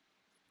guy?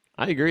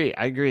 I agree.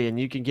 I agree. And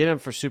you can get him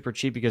for super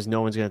cheap because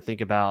no one's going to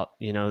think about,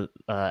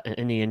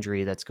 any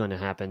injury that's going to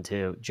happen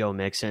to Joe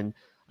Mixon.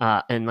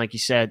 And like you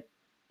said,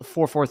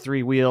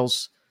 4.43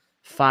 wheels,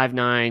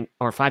 5'9"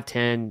 or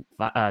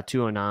 5'10",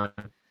 209.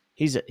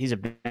 He's a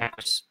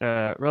back,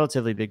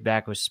 relatively big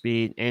back with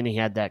speed, and he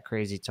had that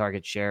crazy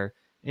target share.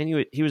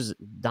 And he was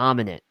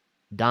dominant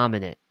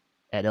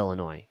at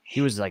Illinois.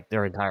 He was like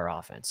their entire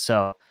offense.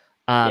 So,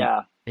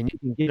 Yeah. and you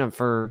can get him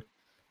for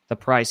the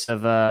price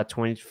of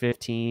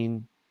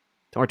 2015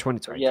 or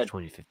Yeah.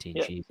 2015.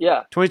 Yeah. Geez,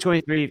 Yeah.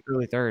 2023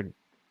 early third.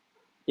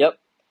 Yep.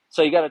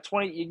 So you got a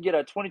 20. You can get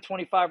a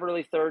 2025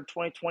 early third,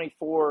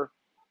 2024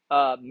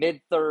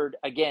 mid third.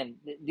 Again,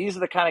 these are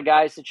the kind of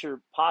guys that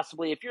you're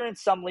possibly, if you're in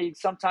some leagues,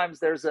 sometimes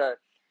there's a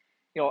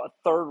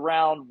third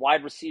round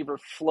wide receiver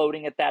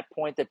floating at that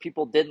point that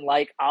people didn't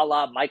like, a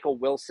la Michael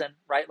Wilson,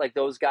 right? Like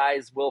those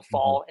guys will Mm-hmm.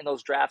 fall in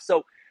those drafts.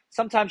 So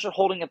sometimes you're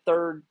holding a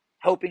third,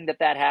 hoping that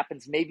that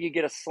happens. Maybe you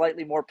get a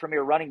slightly more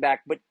premier running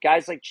back, but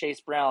guys like Chase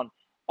Brown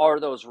are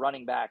those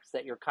running backs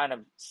that you're kind of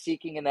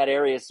seeking in that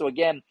area. So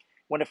again,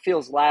 when it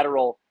feels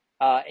lateral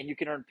and you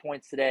can earn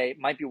points today, it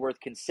might be worth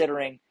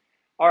considering.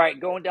 All right,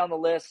 going down the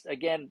list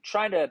again,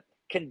 trying to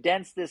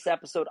condense this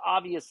episode.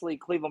 Obviously,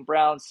 Cleveland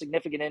Browns,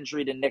 significant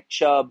injury to Nick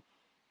Chubb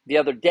the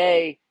other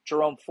day.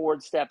 Jerome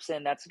Ford steps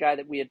in. That's the guy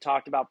that we had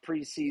talked about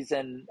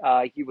preseason.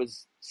 He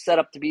was set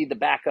up to be the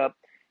backup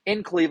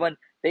in Cleveland.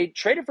 They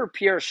traded for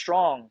Pierre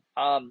Strong.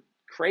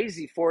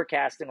 Crazy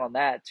forecasting on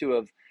that to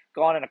have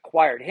gone and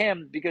acquired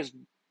him because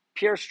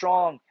Pierre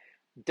Strong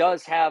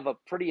does have a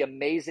pretty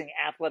amazing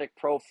athletic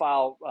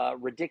profile,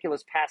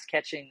 ridiculous pass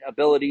catching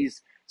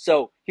abilities.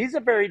 So he's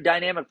a very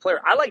dynamic player.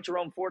 I like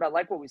Jerome Ford. I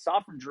like what we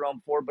saw from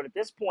Jerome Ford. But at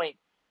this point,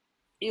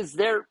 is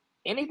there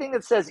anything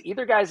that says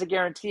either guy's a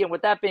guarantee? And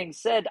with that being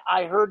said,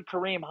 I heard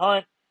Kareem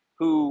Hunt,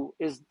 who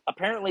is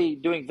apparently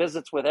doing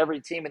visits with every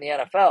team in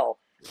the NFL,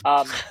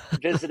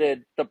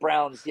 visited the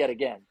Browns yet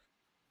again.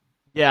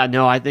 Yeah,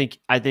 no, I think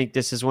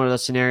this is one of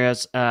those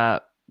scenarios.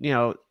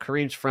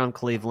 Kareem's from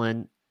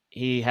Cleveland.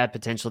 He had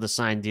potential to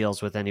sign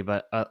deals with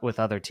anybody with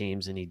other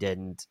teams, and he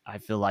didn't. I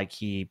feel like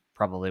he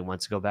probably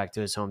wants to go back to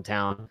his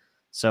hometown.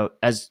 So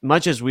as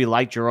much as we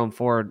like Jerome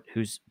Ford,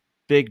 who's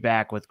big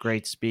back with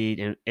great speed,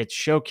 and it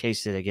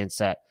showcased it against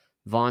that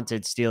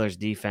vaunted Steelers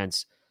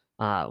defense,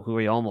 who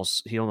he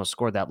almost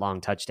scored that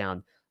long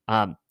touchdown.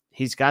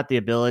 He's got the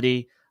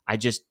ability. I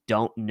just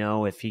don't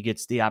know if he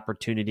gets the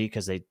opportunity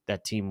because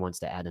that team wants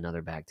to add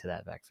another back to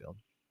that backfield.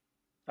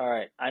 All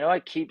right. I know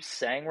I keep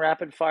saying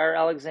rapid fire,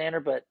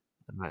 Alexander, but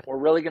All right, we're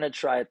really going to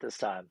try it this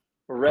time.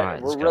 all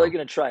right, let's We're really go.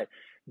 going to try it.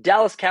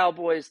 Dallas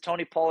Cowboys,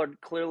 Tony Pollard,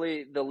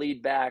 clearly the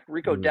lead back.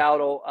 Rico Mhm.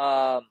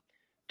 Dowdle,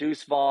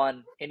 Deuce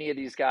Vaughn, any of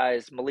these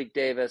guys, Malik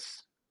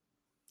Davis.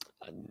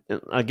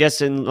 I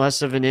guess in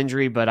less of an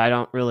injury, but I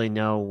don't really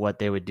know what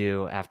they would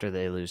do after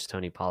they lose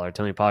Tony Pollard.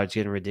 Tony Pollard's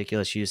getting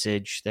ridiculous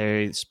usage.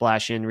 They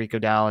splash in Rico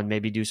Dow and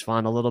maybe Deuce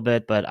Vaughn a little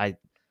bit, but I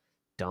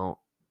don't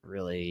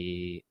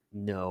really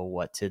know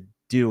what to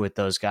do with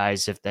those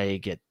guys if they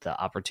get the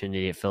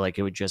opportunity. I feel like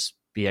it would just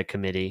be a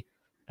committee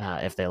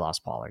if they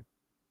lost Pollard.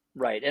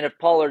 Right. And if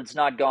Pollard's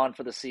not gone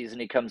for the season,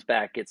 he comes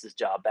back, gets his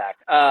job back.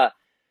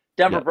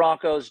 Denver Yep.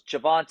 Broncos,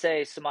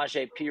 Javante,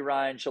 Samaje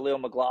Perine,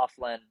 Jaleel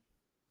McLaughlin.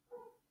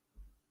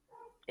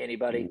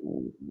 Anybody?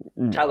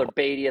 Tyler No.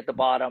 Beatty at the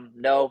bottom.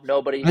 No,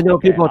 nobody. I know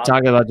Okay. people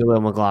talking about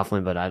Jaleel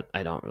McLaughlin, but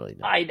I don't really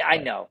know. I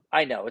But, know.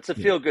 I know. It's a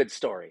yeah. feel good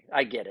story.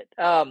 I get it.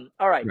 All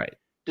right. Right.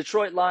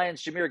 Detroit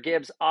Lions, Jameer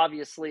Gibbs,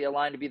 obviously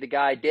aligned to be the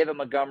guy. David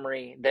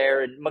Montgomery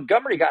there. And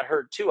Montgomery got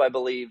hurt too, I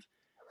believe.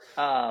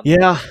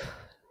 Yeah.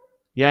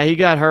 Yeah, he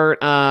got hurt.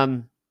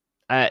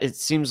 It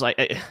seems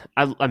like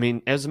I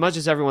mean, as much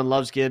as everyone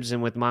loves Gibbs,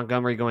 and with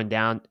Montgomery going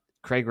down,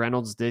 Craig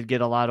Reynolds did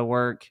get a lot of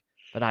work,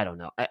 but I don't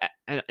know.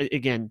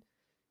 Again,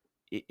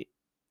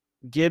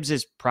 Gibbs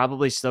is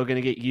probably still going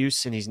to get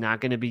used, and he's not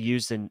going to be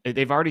used. And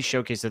they've already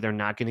showcased that they're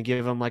not going to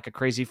give him like a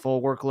crazy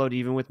full workload,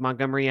 even with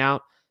Montgomery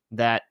out.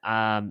 That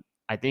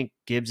I think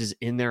Gibbs is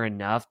in there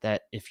enough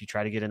that if you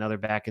try to get another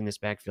back in this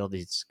backfield,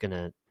 it's going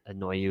to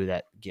annoy you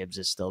that Gibbs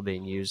is still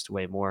being used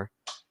way more.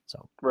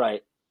 So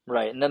Right,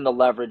 right. And then the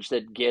leverage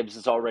that Gibbs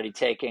is already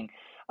taking.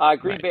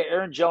 Green right, Bay,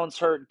 Aaron Jones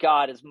hurt.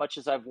 God, as much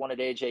as I've wanted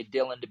A.J.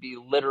 Dillon to be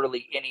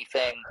literally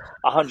anything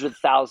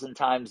 100,000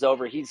 times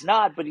over, he's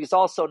not, but he's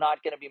also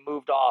not going to be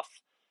moved off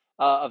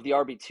of the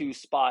RB2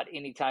 spot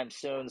anytime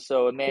soon.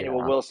 So Emmanuel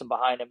yeah, Wilson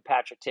behind him,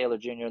 Patrick Taylor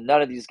Jr.,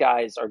 none of these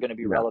guys are going to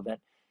be no, relevant.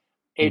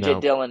 A.J.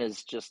 no, Dillon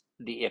is just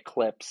the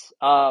eclipse.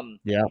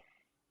 yeah,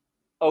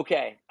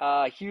 Okay.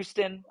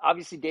 Houston,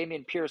 obviously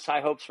Damian Pierce,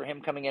 high hopes for him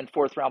coming in,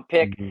 fourth round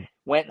pick. mm-hmm.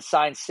 Went and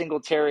signed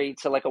Singletary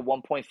to like a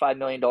 $1.5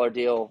 million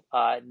deal.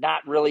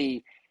 Not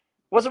really,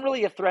 wasn't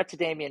really a threat to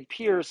Damian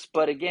Pierce,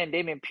 but again,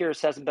 Damian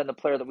Pierce hasn't been the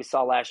player that we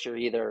saw last year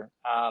either.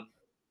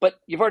 But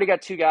you've already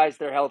got two guys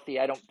that are healthy.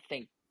 I don't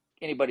think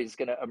anybody's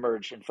going to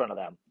emerge in front of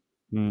them.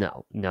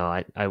 No,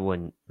 I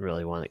wouldn't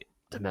really want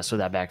to mess with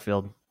that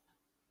backfield.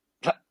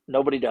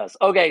 Nobody does.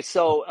 Okay,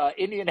 so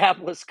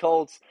Indianapolis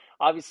Colts.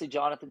 Obviously,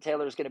 Jonathan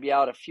Taylor is going to be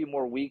out a few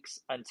more weeks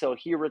until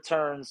he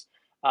returns.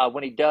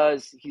 When he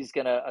does, he's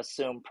going to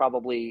assume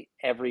probably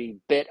every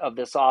bit of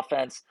this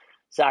offense.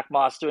 Zach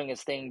Moss doing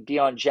his thing.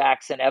 Deion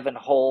Jackson, Evan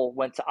Hull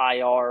went to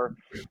IR.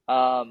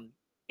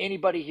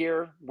 Anybody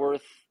here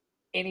worth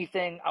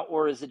anything,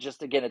 or is it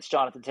just again it's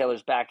Jonathan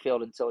Taylor's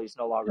backfield until he's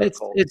no longer a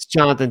Colt? It's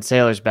Jonathan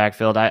Taylor's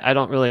backfield. I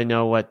don't really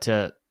know what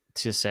to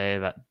say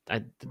about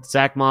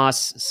Zach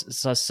Moss.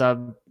 A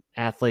sub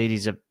athlete.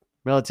 He's a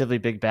relatively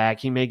big back.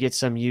 He may get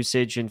some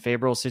usage in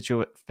favorable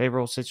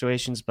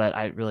situations, but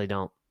I really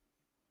don't.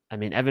 I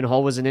mean, Evan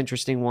Hull was an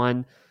interesting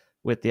one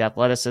with the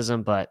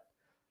athleticism, but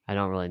I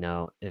don't really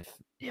know if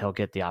he'll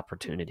get the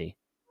opportunity.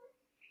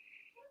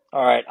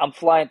 All right, I'm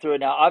flying through it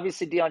now.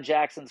 Obviously, Deion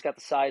Jackson's got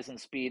the size and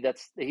speed.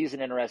 He's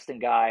an interesting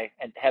guy,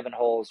 and Heaven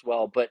Hole as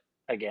well. But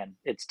again,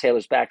 it's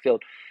Taylor's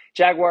backfield.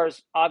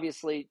 Jaguars,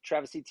 obviously,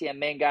 Travis Etienne,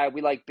 main guy.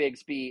 We like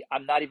Bigsby.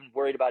 I'm not even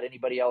worried about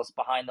anybody else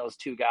behind those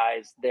two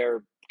guys.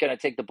 They're going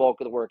to take the bulk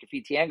of the work. If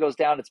Etienne goes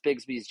down, it's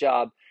Bigsby's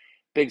job.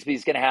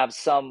 Bigsby's going to have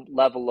some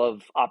level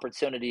of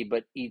opportunity,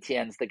 but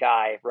Etienne's the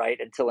guy, right?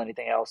 Until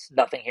anything else,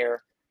 nothing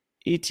here.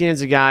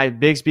 Etienne's a guy.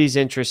 Bigsby's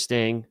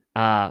interesting.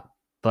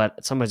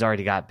 But somebody's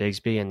already got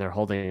Bigsby, and they're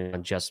holding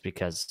on just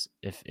because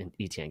if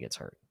Etienne gets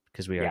hurt,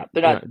 because we are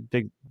they're not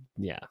big.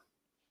 Yeah,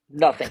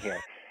 nothing here.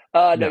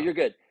 No, no. you're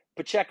good.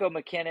 Pacheco,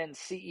 McKinnon,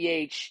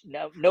 CEH,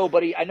 no,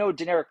 nobody. I know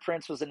Generic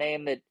Prince was a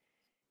name that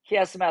he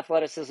has some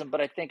athleticism, but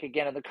I think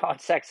again in the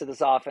context of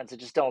this offense, I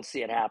just don't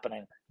see it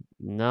happening.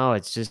 No,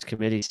 it's just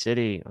committee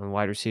city on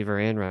wide receiver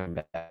and running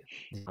back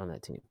on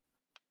that team.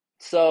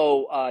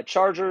 So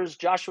Chargers,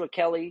 Joshua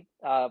Kelly.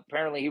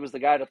 Apparently, he was the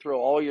guy to throw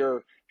all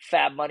your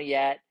fab money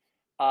at.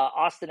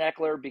 Austin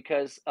Eckler,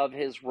 because of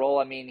his role,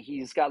 I mean,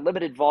 he's got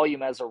limited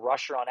volume as a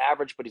rusher on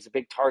average, but he's a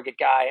big target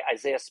guy.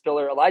 Isaiah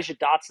Spiller, Elijah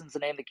Dotson's the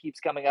name that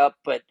keeps coming up,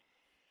 but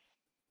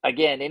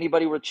again,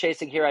 anybody we're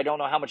chasing here, I don't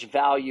know how much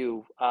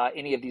value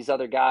any of these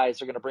other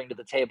guys are going to bring to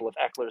the table if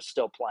Eckler's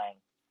still playing.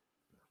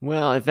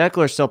 Well, if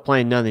Eckler's still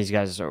playing, none of these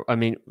guys are. I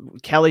mean,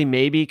 Kelly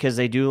maybe because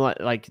they do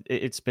like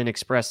it's been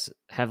expressed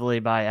heavily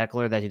by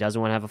Eckler that he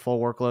doesn't want to have a full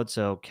workload,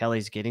 so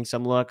Kelly's getting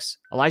some looks.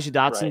 Elijah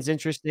Dotson's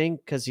interesting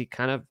because he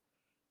kind of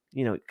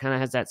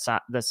has that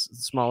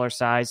smaller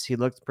size. He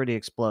looked pretty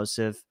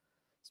explosive.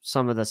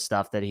 Some of the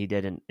stuff that he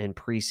did in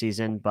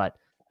preseason, but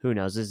who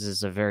knows? This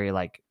is a very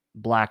like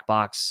black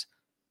box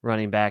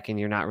running back, and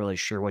you're not really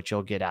sure what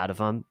you'll get out of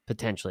him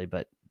potentially.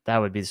 But that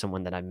would be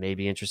someone that I may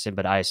be interested in.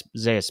 But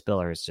Isaiah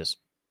Spiller is just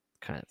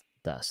kind of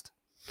dust.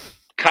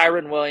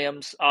 Kyren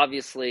Williams,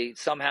 obviously,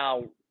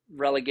 somehow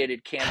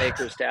relegated Cam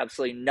Akers to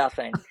absolutely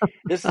nothing.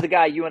 This is the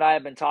guy you and I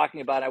have been talking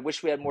about. I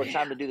wish we had more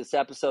time to do this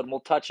episode, and we'll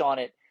touch on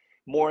it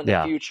more in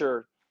the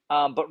future.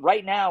 But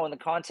right now, in the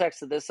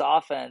context of this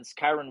offense,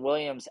 Kyren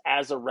Williams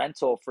as a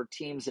rental for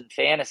teams in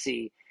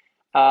fantasy,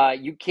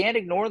 you can't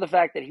ignore the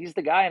fact that he's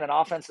the guy in an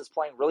offense that's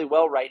playing really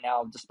well right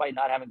now, despite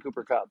not having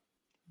Cooper Kupp.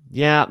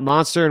 Yeah,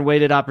 monster and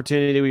weighted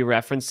opportunity we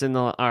referenced in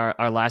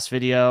our last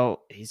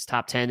video. He's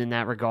top 10 in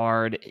that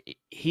regard.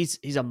 He's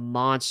a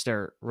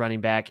monster running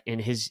back,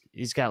 and he's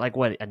got like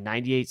a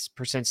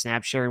 98%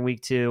 snap share in week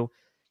 2.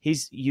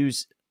 He's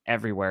used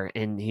everywhere,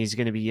 and he's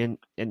going to be in.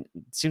 And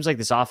it seems like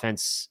this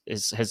offense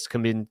has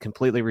been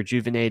completely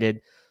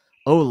rejuvenated.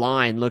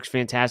 O-line looks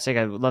fantastic.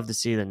 I would love to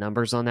see the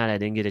numbers on that. I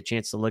didn't get a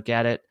chance to look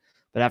at it,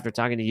 but after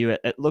talking to you,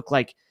 it looked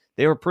like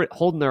they were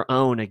holding their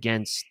own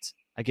against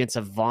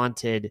a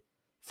vaunted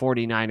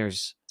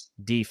 49ers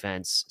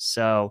defense.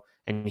 So,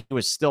 and he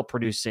was still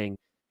producing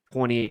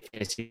 28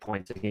 fantasy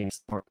points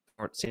against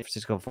San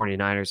Francisco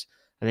 49ers.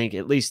 I think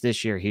at least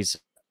this year he's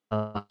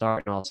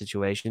starting in all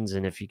situations.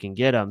 And if you can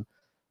get him,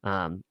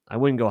 I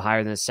wouldn't go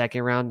higher than the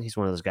second round. He's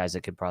one of those guys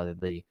that could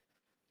probably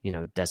be,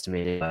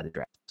 decimated by the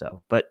draft.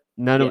 So, but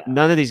none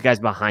of these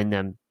guys behind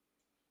them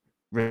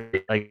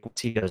really, like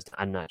once he goes,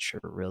 I'm not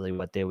sure really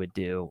what they would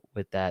do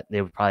with that.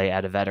 They would probably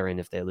add a veteran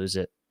if they lose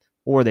it,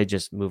 or they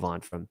just move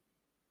on from.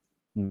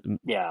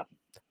 Yeah.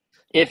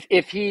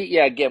 If he,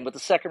 again, with the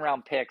second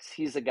round picks,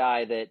 he's a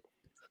guy that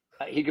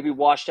he could be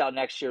washed out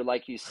next year,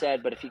 like you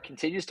said. But if he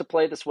continues to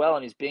play this well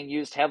and he's being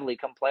used heavily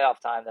come playoff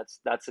time,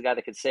 that's the guy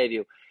that could save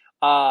you.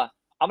 I'm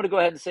going to go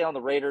ahead and say on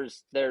the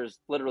Raiders, there's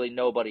literally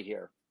nobody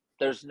here.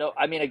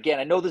 Again,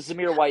 I know the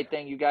Zamir White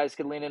thing. You guys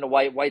can lean into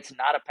White. White's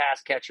not a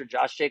pass catcher.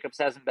 Josh Jacobs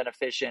hasn't been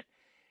efficient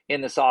in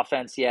this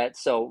offense yet.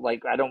 So,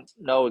 I don't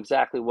know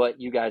exactly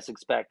what you guys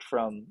expect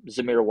from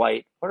Zamir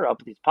White. What are up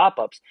with these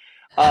pop-ups?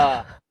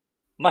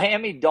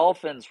 Miami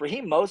Dolphins,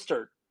 Raheem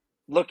Mostert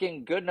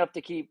looking good enough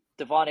to keep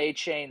Devon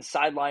Achane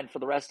sidelined for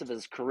the rest of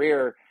his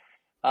career.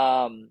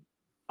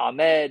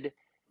 Ahmed,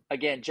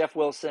 again, Jeff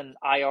Wilson,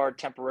 IR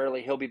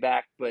temporarily. He'll be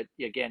back, but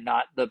again,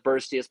 not the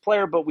burstiest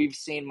player, but we've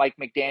seen Mike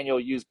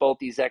McDaniel use both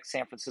these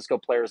ex-San Francisco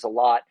players a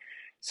lot.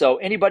 So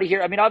anybody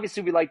here,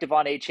 obviously we like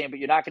Devon Achane, but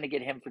you're not going to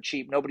get him for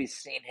cheap. Nobody's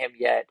seen him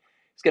yet.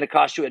 It's going to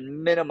cost you at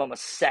minimum a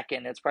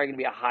second. It's probably going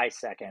to be a high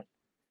second.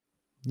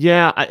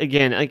 Yeah,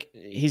 again, like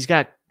he's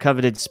got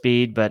coveted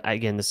speed, but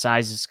again, the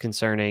size is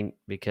concerning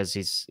because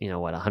he's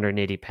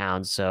 180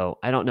 pounds. So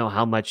I don't know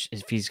how much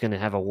if he's going to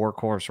have a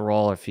workhorse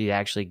role, or if he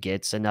actually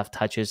gets enough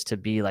touches to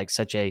be like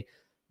such a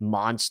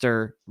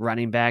monster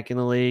running back in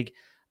the league.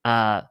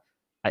 Uh,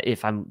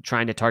 if I'm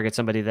trying to target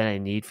somebody that I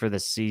need for the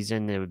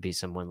season, it would be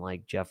someone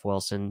like Jeff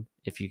Wilson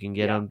if you can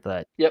get Yeah. him.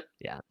 But Yep.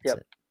 yeah, that's Yep.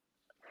 it.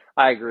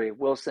 I agree.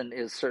 Wilson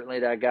is certainly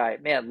that guy.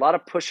 Man, a lot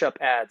of push-up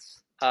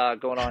ads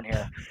going on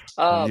here.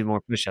 I'll do Um,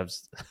 more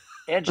push-ups.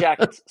 and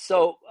jackets.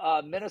 So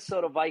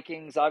Minnesota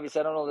Vikings. Obviously,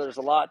 I don't know. There's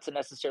a lot to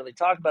necessarily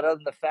talk about other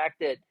than the fact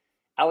that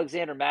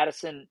Alexander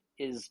Madison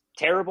is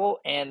terrible,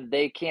 and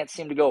they can't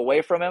seem to go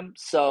away from him.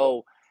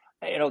 So,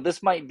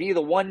 this might be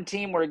the one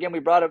team where again we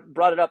brought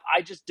it up.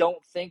 I just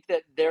don't think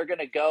that they're going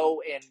to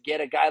go and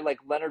get a guy like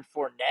Leonard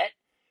Fournette.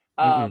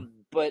 Mm-mm.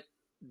 But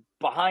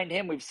behind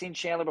him, we've seen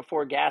Chandler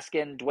before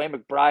Gaskin. Dwayne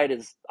McBride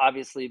has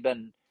obviously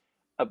been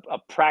a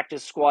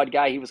practice squad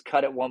guy. He was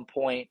cut at one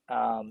point.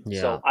 So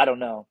Yeah. I don't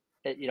know.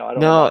 I don't know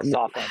No, about this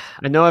offense.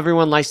 I know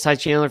everyone likes Ty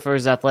Chandler for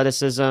his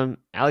athleticism.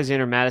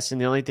 Alexander Madison,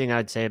 the only thing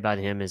I'd say about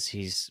him is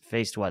he's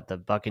faced the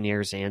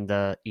Buccaneers and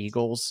the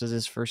Eagles as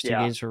his first two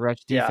Yeah, games for rush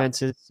yeah.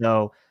 defenses.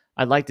 So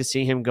I'd like to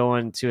see him go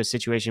into a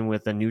situation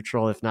with a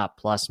neutral, if not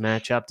plus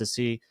matchup to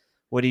see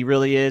what he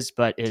really is,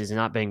 but it has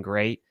not been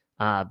great.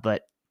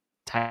 But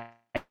Ty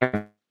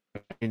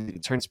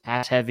turns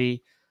pass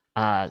heavy.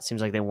 It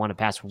seems like they want to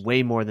pass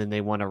way more than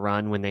they want to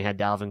run when they had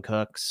Dalvin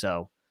Cook.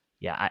 So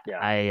yeah, Yeah.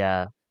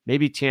 I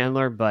maybe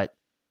Chandler, but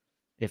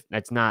if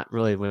that's not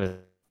really with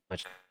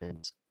much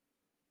confidence.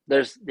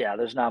 There's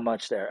not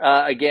much there.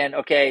 Again,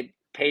 okay,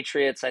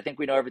 Patriots. I think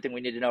we know everything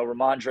we need to know.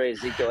 Ramondre,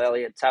 Ezekiel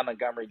Elliott, Ty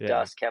Montgomery, Yeah,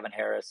 Dust, Kevin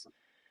Harris.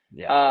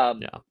 yeah,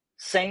 Um, yeah.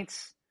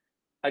 Saints.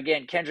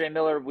 Again, Kendre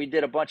Miller. We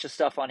did a bunch of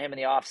stuff on him in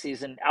the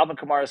offseason. Alvin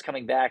Kamara is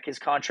coming back. His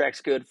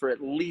contract's good for at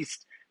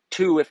least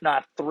 2, if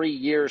not 3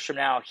 years from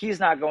now. He's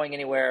not going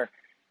anywhere.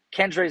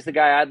 Kendre's the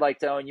guy I'd like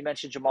to own. You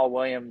mentioned Jamal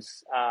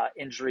Williams'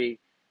 injury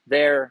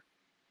there.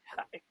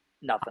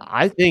 Nothing.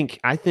 I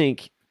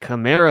think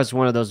Kamara is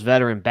one of those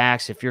veteran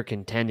backs. If you're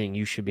contending,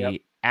 you should Yep.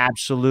 be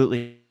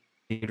absolutely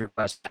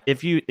request.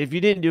 If you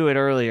didn't do it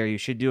earlier, you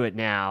should do it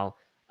now.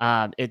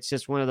 It's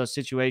just one of those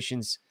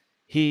situations.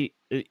 The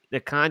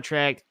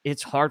contract.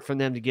 It's hard for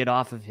them to get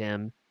off of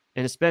him,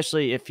 and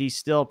especially if he's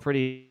still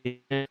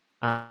pretty.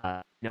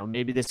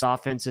 Maybe this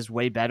offense is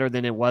way better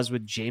than it was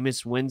with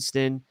Jameis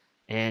Winston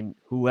and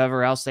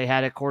whoever else they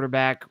had at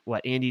quarterback.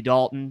 Andy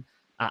Dalton.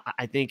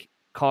 I think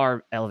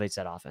Carr elevates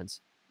that offense.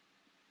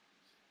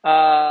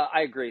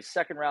 I agree.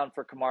 Second round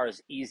for Kamara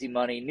is easy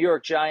money. New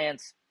York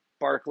Giants,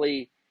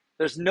 Barkley.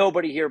 There's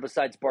nobody here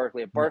besides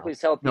Barkley. If No,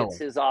 Barkley's healthy, it's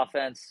no, his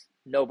offense.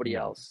 Nobody no,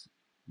 else.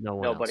 no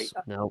one Nobody.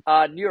 else.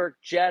 No. New York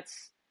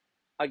Jets.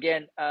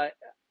 Again,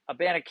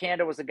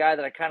 Abanikanda was a guy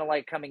that I kind of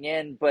like coming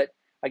in, but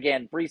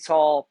again, Brees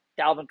Hall,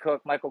 Dalvin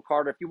Cook, Michael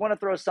Carter. If you want to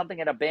throw something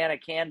in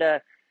Abanikanda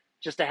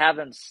just to have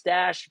him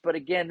stashed, but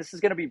again, this is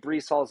going to be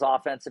Brees Hall's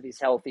offense if he's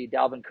healthy.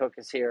 Dalvin Cook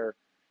is here.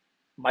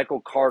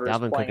 Michael Carter's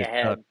Dalvin Cook playing is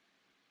ahead. cooked.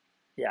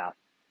 Yeah.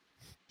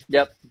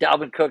 Yep.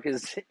 Dalvin Cook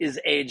is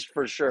aged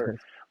for sure.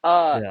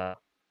 Uh, Yeah.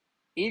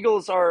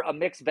 Eagles are a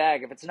mixed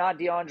bag. If it's not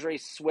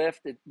DeAndre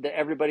Swift,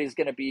 everybody's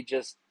going to be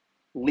just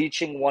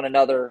leeching one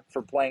another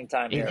for playing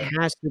time It here.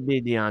 has to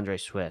be DeAndre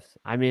Swift.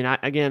 I mean,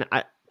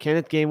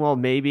 Kenneth Gainwell,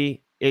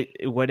 maybe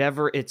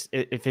whatever if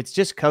it's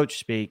just coach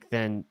speak,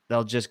 then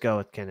they'll just go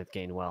with Kenneth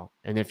Gainwell.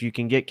 And if you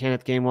can get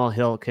Kenneth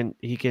Gainwell,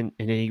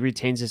 and he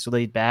retains his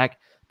lead back.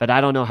 But I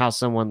don't know how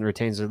someone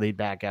retains their lead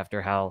back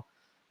after how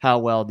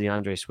well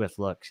DeAndre Swift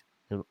looked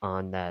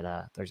on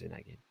that Thursday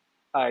night game.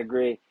 I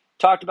agree.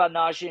 Talked about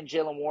Najee and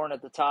Jaylen Warren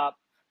at the top.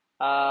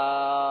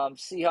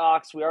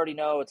 Seahawks, we already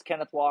know it's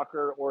Kenneth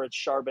Walker or it's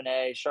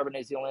Charbonnet.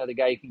 Charbonnet's the only other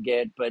guy you can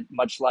get, but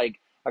much like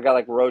a guy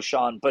like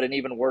Roshan, but an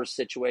even worse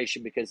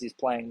situation because he's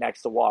playing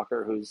next to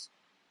Walker, who's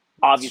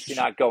obviously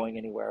not going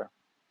anywhere.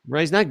 Right,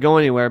 he's not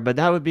going anywhere, but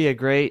that would be a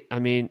great. I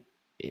mean,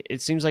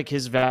 it seems like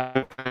his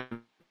value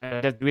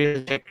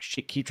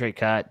keep trade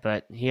cut,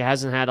 but he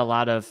hasn't had a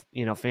lot of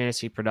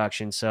fantasy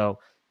production, so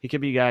he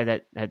could be a guy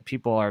that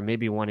people are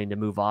maybe wanting to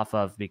move off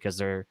of because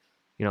they're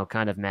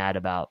kind of mad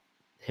about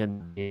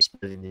him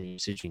splitting the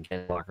usage and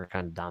Ken Walker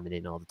kind of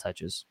dominating all the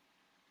touches.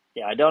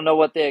 Yeah, I don't know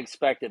what they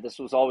expected. This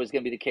was always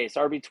going to be the case.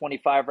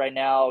 RB25 right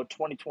now,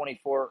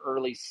 2024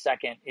 early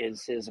second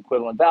is his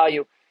equivalent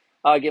value.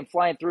 Again,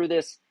 flying through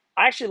this,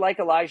 I actually like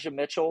Elijah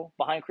Mitchell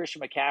behind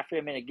Christian McCaffrey.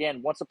 I mean,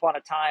 again, once upon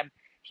a time,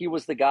 he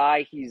was the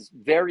guy. He's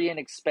very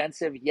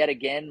inexpensive. Yet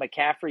again,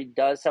 McCaffrey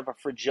does have a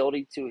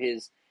fragility to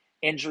his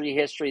injury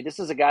history. This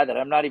is a guy that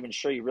I'm not even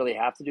sure you really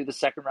have to do the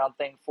second round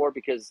thing for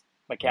because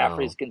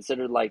McCaffrey is No,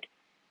 considered like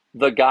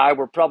the guy.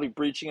 We're probably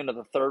breaching into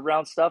the third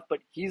round stuff, but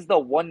he's the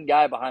one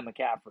guy behind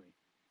McCaffrey.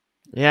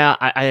 yeah,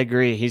 I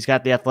agree. He's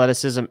got the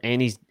athleticism,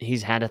 and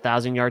he's had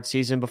 1,000-yard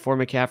season before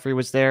McCaffrey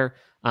was there.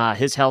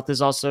 His health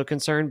is also a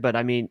concern, but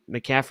I mean,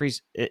 if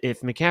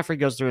McCaffrey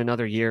goes through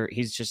another year,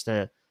 he's just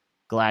a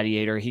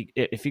gladiator.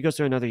 If he goes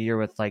through another year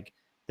with like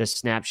the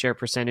snap share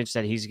percentage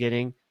that he's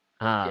getting,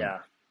 um, Yeah.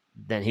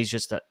 then he's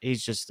just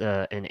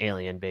an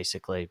alien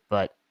basically.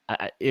 But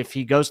if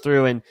he goes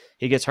through and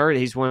he gets hurt,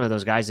 he's one of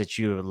those guys that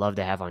you would love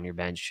to have on your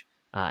bench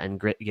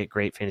and get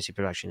great fantasy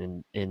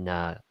production in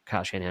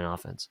Kyle Shanahan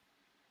offense.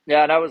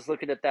 Yeah, and I was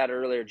looking at that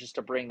earlier just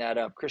to bring that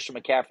up. Christian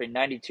McCaffrey,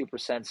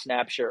 92%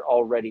 snap share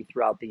already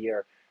throughout the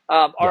year.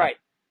 All Yeah. right,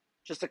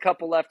 just a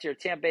couple left here.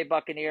 Tampa Bay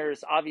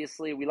Buccaneers,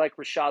 obviously, we like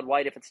Rachaad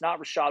White. If it's not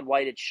Rachaad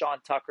White, it's Sean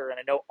Tucker. And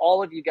I know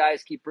all of you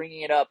guys keep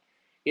bringing it up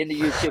in the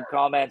YouTube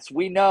comments.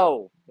 We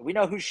know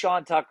who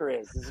Sean Tucker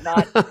is. This is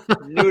not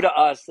new to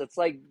us. It's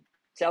like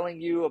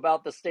telling you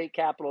about the state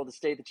capital of the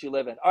state that you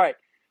live in. All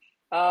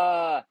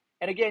right.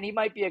 And again, he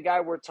might be a guy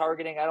worth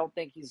targeting. I don't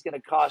think he's going to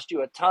cost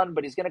you a ton,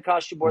 but he's going to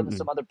cost you more than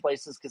some other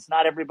places because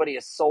not everybody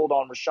is sold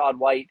on Rachaad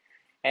White,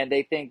 and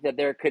they think that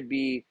there could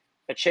be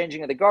a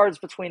changing of the guards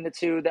between the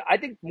two. I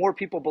think more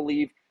people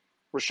believe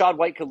Rachaad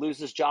White could lose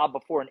his job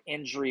before an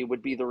injury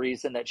would be the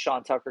reason that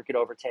Sean Tucker could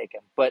overtake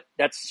him. But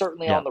that's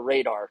certainly Yeah. on the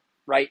radar,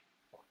 right?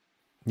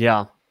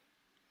 Yeah.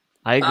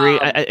 I agree.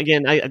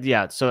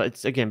 Yeah. So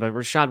it's but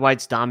Rachaad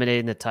White's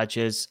dominating the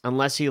touches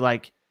unless he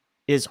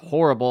is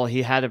horrible.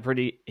 He had a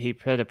pretty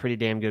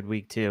damn good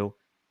week too.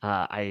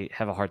 I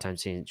have a hard time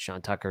seeing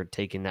Sean Tucker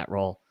taking that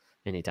role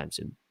anytime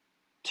soon.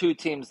 Two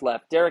teams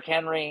left. Derrick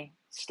Henry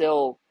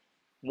still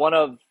one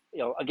of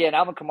again,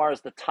 Alvin Kamara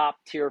is the top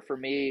tier for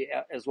me,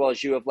 as well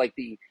as you have like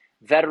the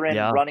veteran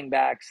running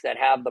backs that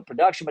have the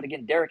production. But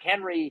again, Derrick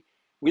Henry,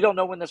 we don't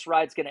know when this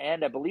ride's going to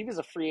end. I believe he's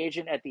a free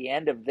agent at the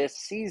end of this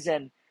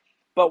season.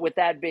 But with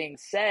that being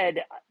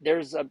said,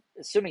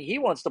 assuming he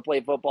wants to play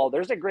football,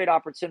 there's a great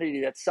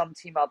opportunity that some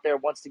team out there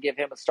wants to give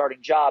him a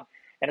starting job.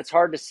 And it's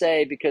hard to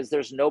say because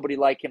there's nobody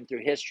like him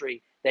through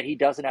history that he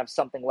doesn't have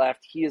something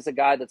left. He is a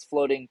guy that's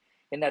floating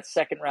in that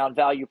second round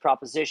value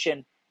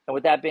proposition. And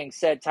with that being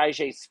said,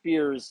 Tyjae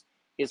Spears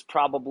is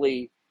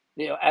probably,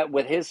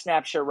 with his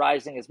snap share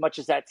rising, as much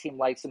as that team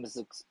likes him,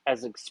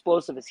 as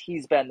explosive as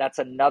he's been, that's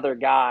another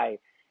guy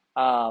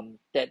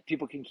that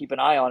people can keep an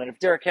eye on. And if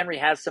Derrick Henry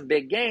has some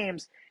big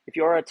games, if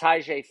you're a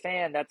Tyjae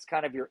fan, that's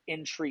kind of your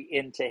entry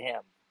into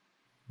him.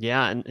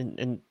 Yeah,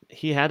 and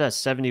he had a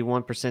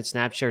 71%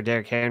 snap share.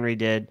 Derrick Henry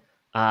did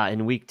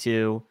in week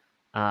 2,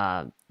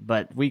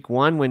 but week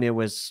 1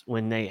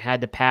 when they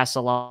had to pass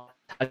a lot,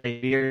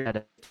 he had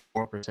a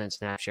 4%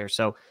 snap share.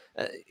 So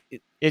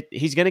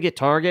he's going to get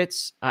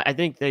targets. I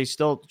think they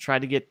still try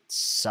to get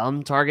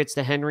some targets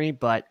to Henry,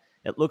 but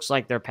it looks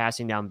like their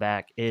passing down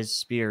back is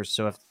Spears.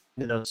 So if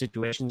in those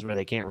situations where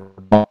they can't run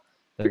the ball,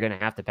 they're going to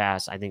have to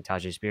pass, I think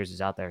Tyjae Spears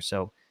is out there.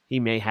 So he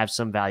may have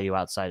some value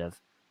outside of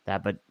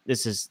that, but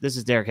this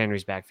is Derrick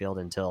Henry's backfield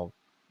until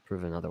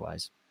proven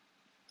otherwise.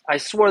 I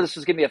swore this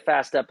was going to be a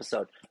fast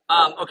episode.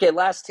 Okay,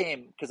 last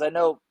team, because I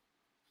know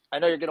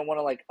you're going to want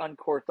to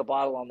uncork the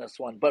bottle on this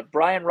one, but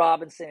Brian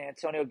Robinson,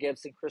 Antonio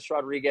Gibson, Chris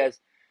Rodriguez.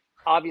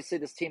 Obviously,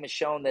 this team has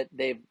shown that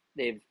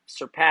they've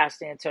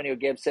surpassed Antonio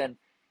Gibson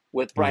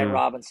with Brian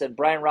Robinson.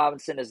 Brian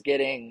Robinson is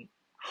getting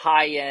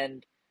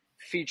high-end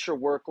feature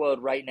workload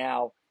right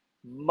now,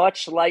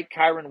 much like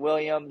Kyren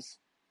Williams.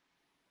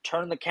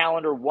 Turn the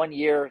calendar 1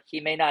 year. He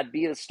may not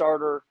be the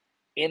starter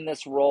in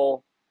this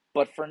role,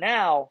 but for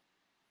now,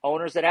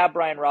 owners that have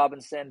Brian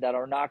Robinson that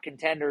are not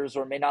contenders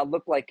or may not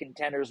look like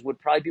contenders would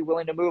probably be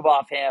willing to move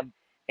off him.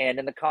 And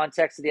in the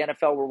context of the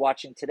NFL we're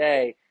watching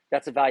today,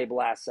 that's a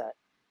valuable asset.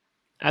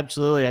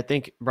 Absolutely. I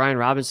think Brian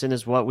Robinson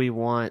is what we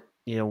wanted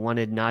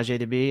Najee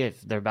to be.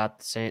 If they're about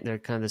the same, they're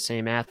kind of the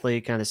same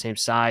athlete, kind of the same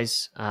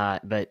size.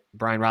 But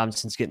Brian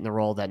Robinson's getting the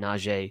role that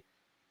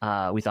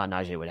we thought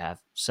Najee would have.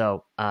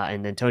 So,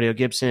 and Antonio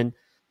Gibson,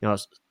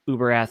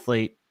 uber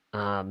athlete,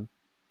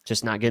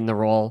 just not getting the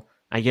role.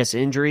 I guess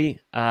injury.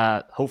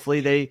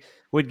 Hopefully they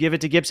would give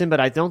it to Gibson, but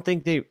I don't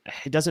think it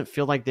doesn't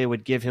feel like they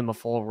would give him a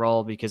full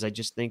role because I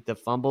just think the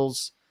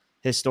fumbles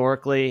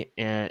historically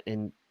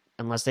and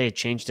unless they had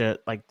changed to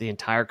the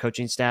entire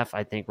coaching staff,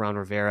 I think Ron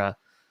Rivera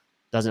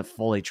doesn't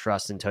fully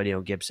trust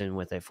Antonio Gibson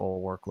with a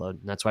full workload.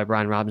 And that's why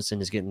Brian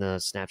Robinson is getting the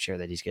snap share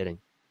that he's getting.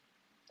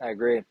 I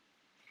agree.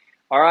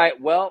 All right.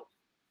 Well,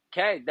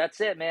 okay,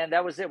 that's it, man.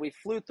 That was it. We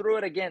flew through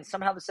it again.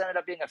 Somehow this ended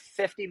up being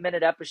a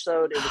 50-minute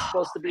episode. It was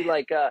supposed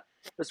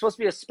to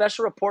be a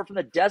special report from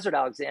the desert,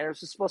 Alexander. It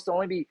was supposed to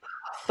only be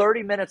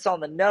 30 minutes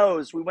on the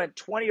nose. We went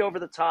 20 over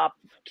the top.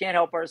 Can't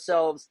help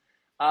ourselves.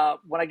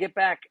 When I get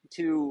back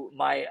to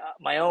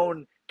my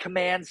own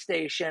command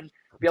station,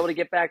 be able to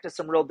get back to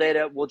some real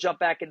data, we'll jump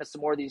back into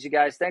some more of these, you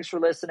guys. Thanks for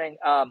listening.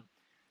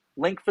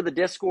 Link for the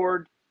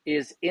Discord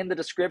is in the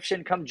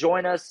description. Come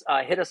join us.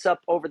 Hit us up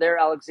over there.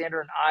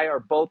 Alexander and I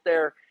are both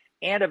there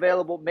and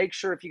available. Make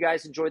sure if you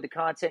guys enjoyed the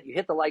content, you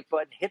hit the like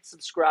button, hit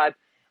subscribe.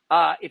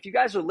 If you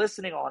guys are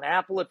listening on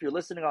Apple, if you're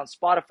listening on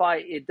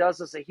Spotify, it does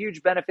us a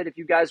huge benefit if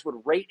you guys would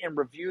rate and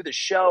review the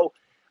show.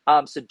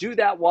 So do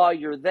that while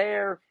you're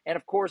there. And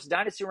of course,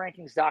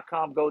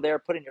 dynastyrankings.com. Go there,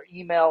 put in your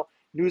email.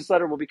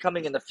 Newsletter will be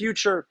coming in the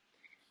future.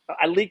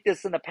 I leaked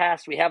this in the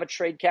past. We have a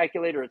trade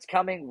calculator. It's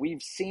coming.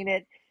 We've seen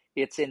it.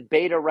 It's in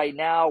beta right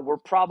now. We're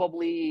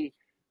probably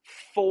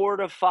 4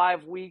 to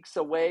 5 weeks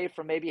away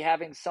from maybe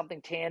having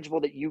something tangible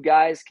that you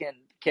guys can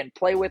can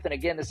play with. And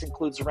again, this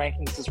includes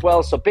rankings as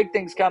well. So big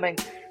things coming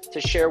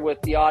to share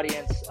with the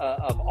audience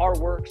of our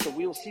work. So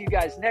we will see you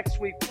guys next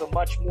week with a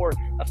much more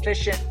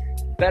efficient,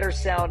 better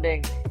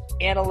sounding,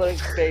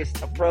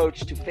 analytics-based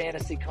approach to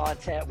fantasy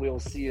content. We will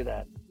see you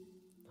then.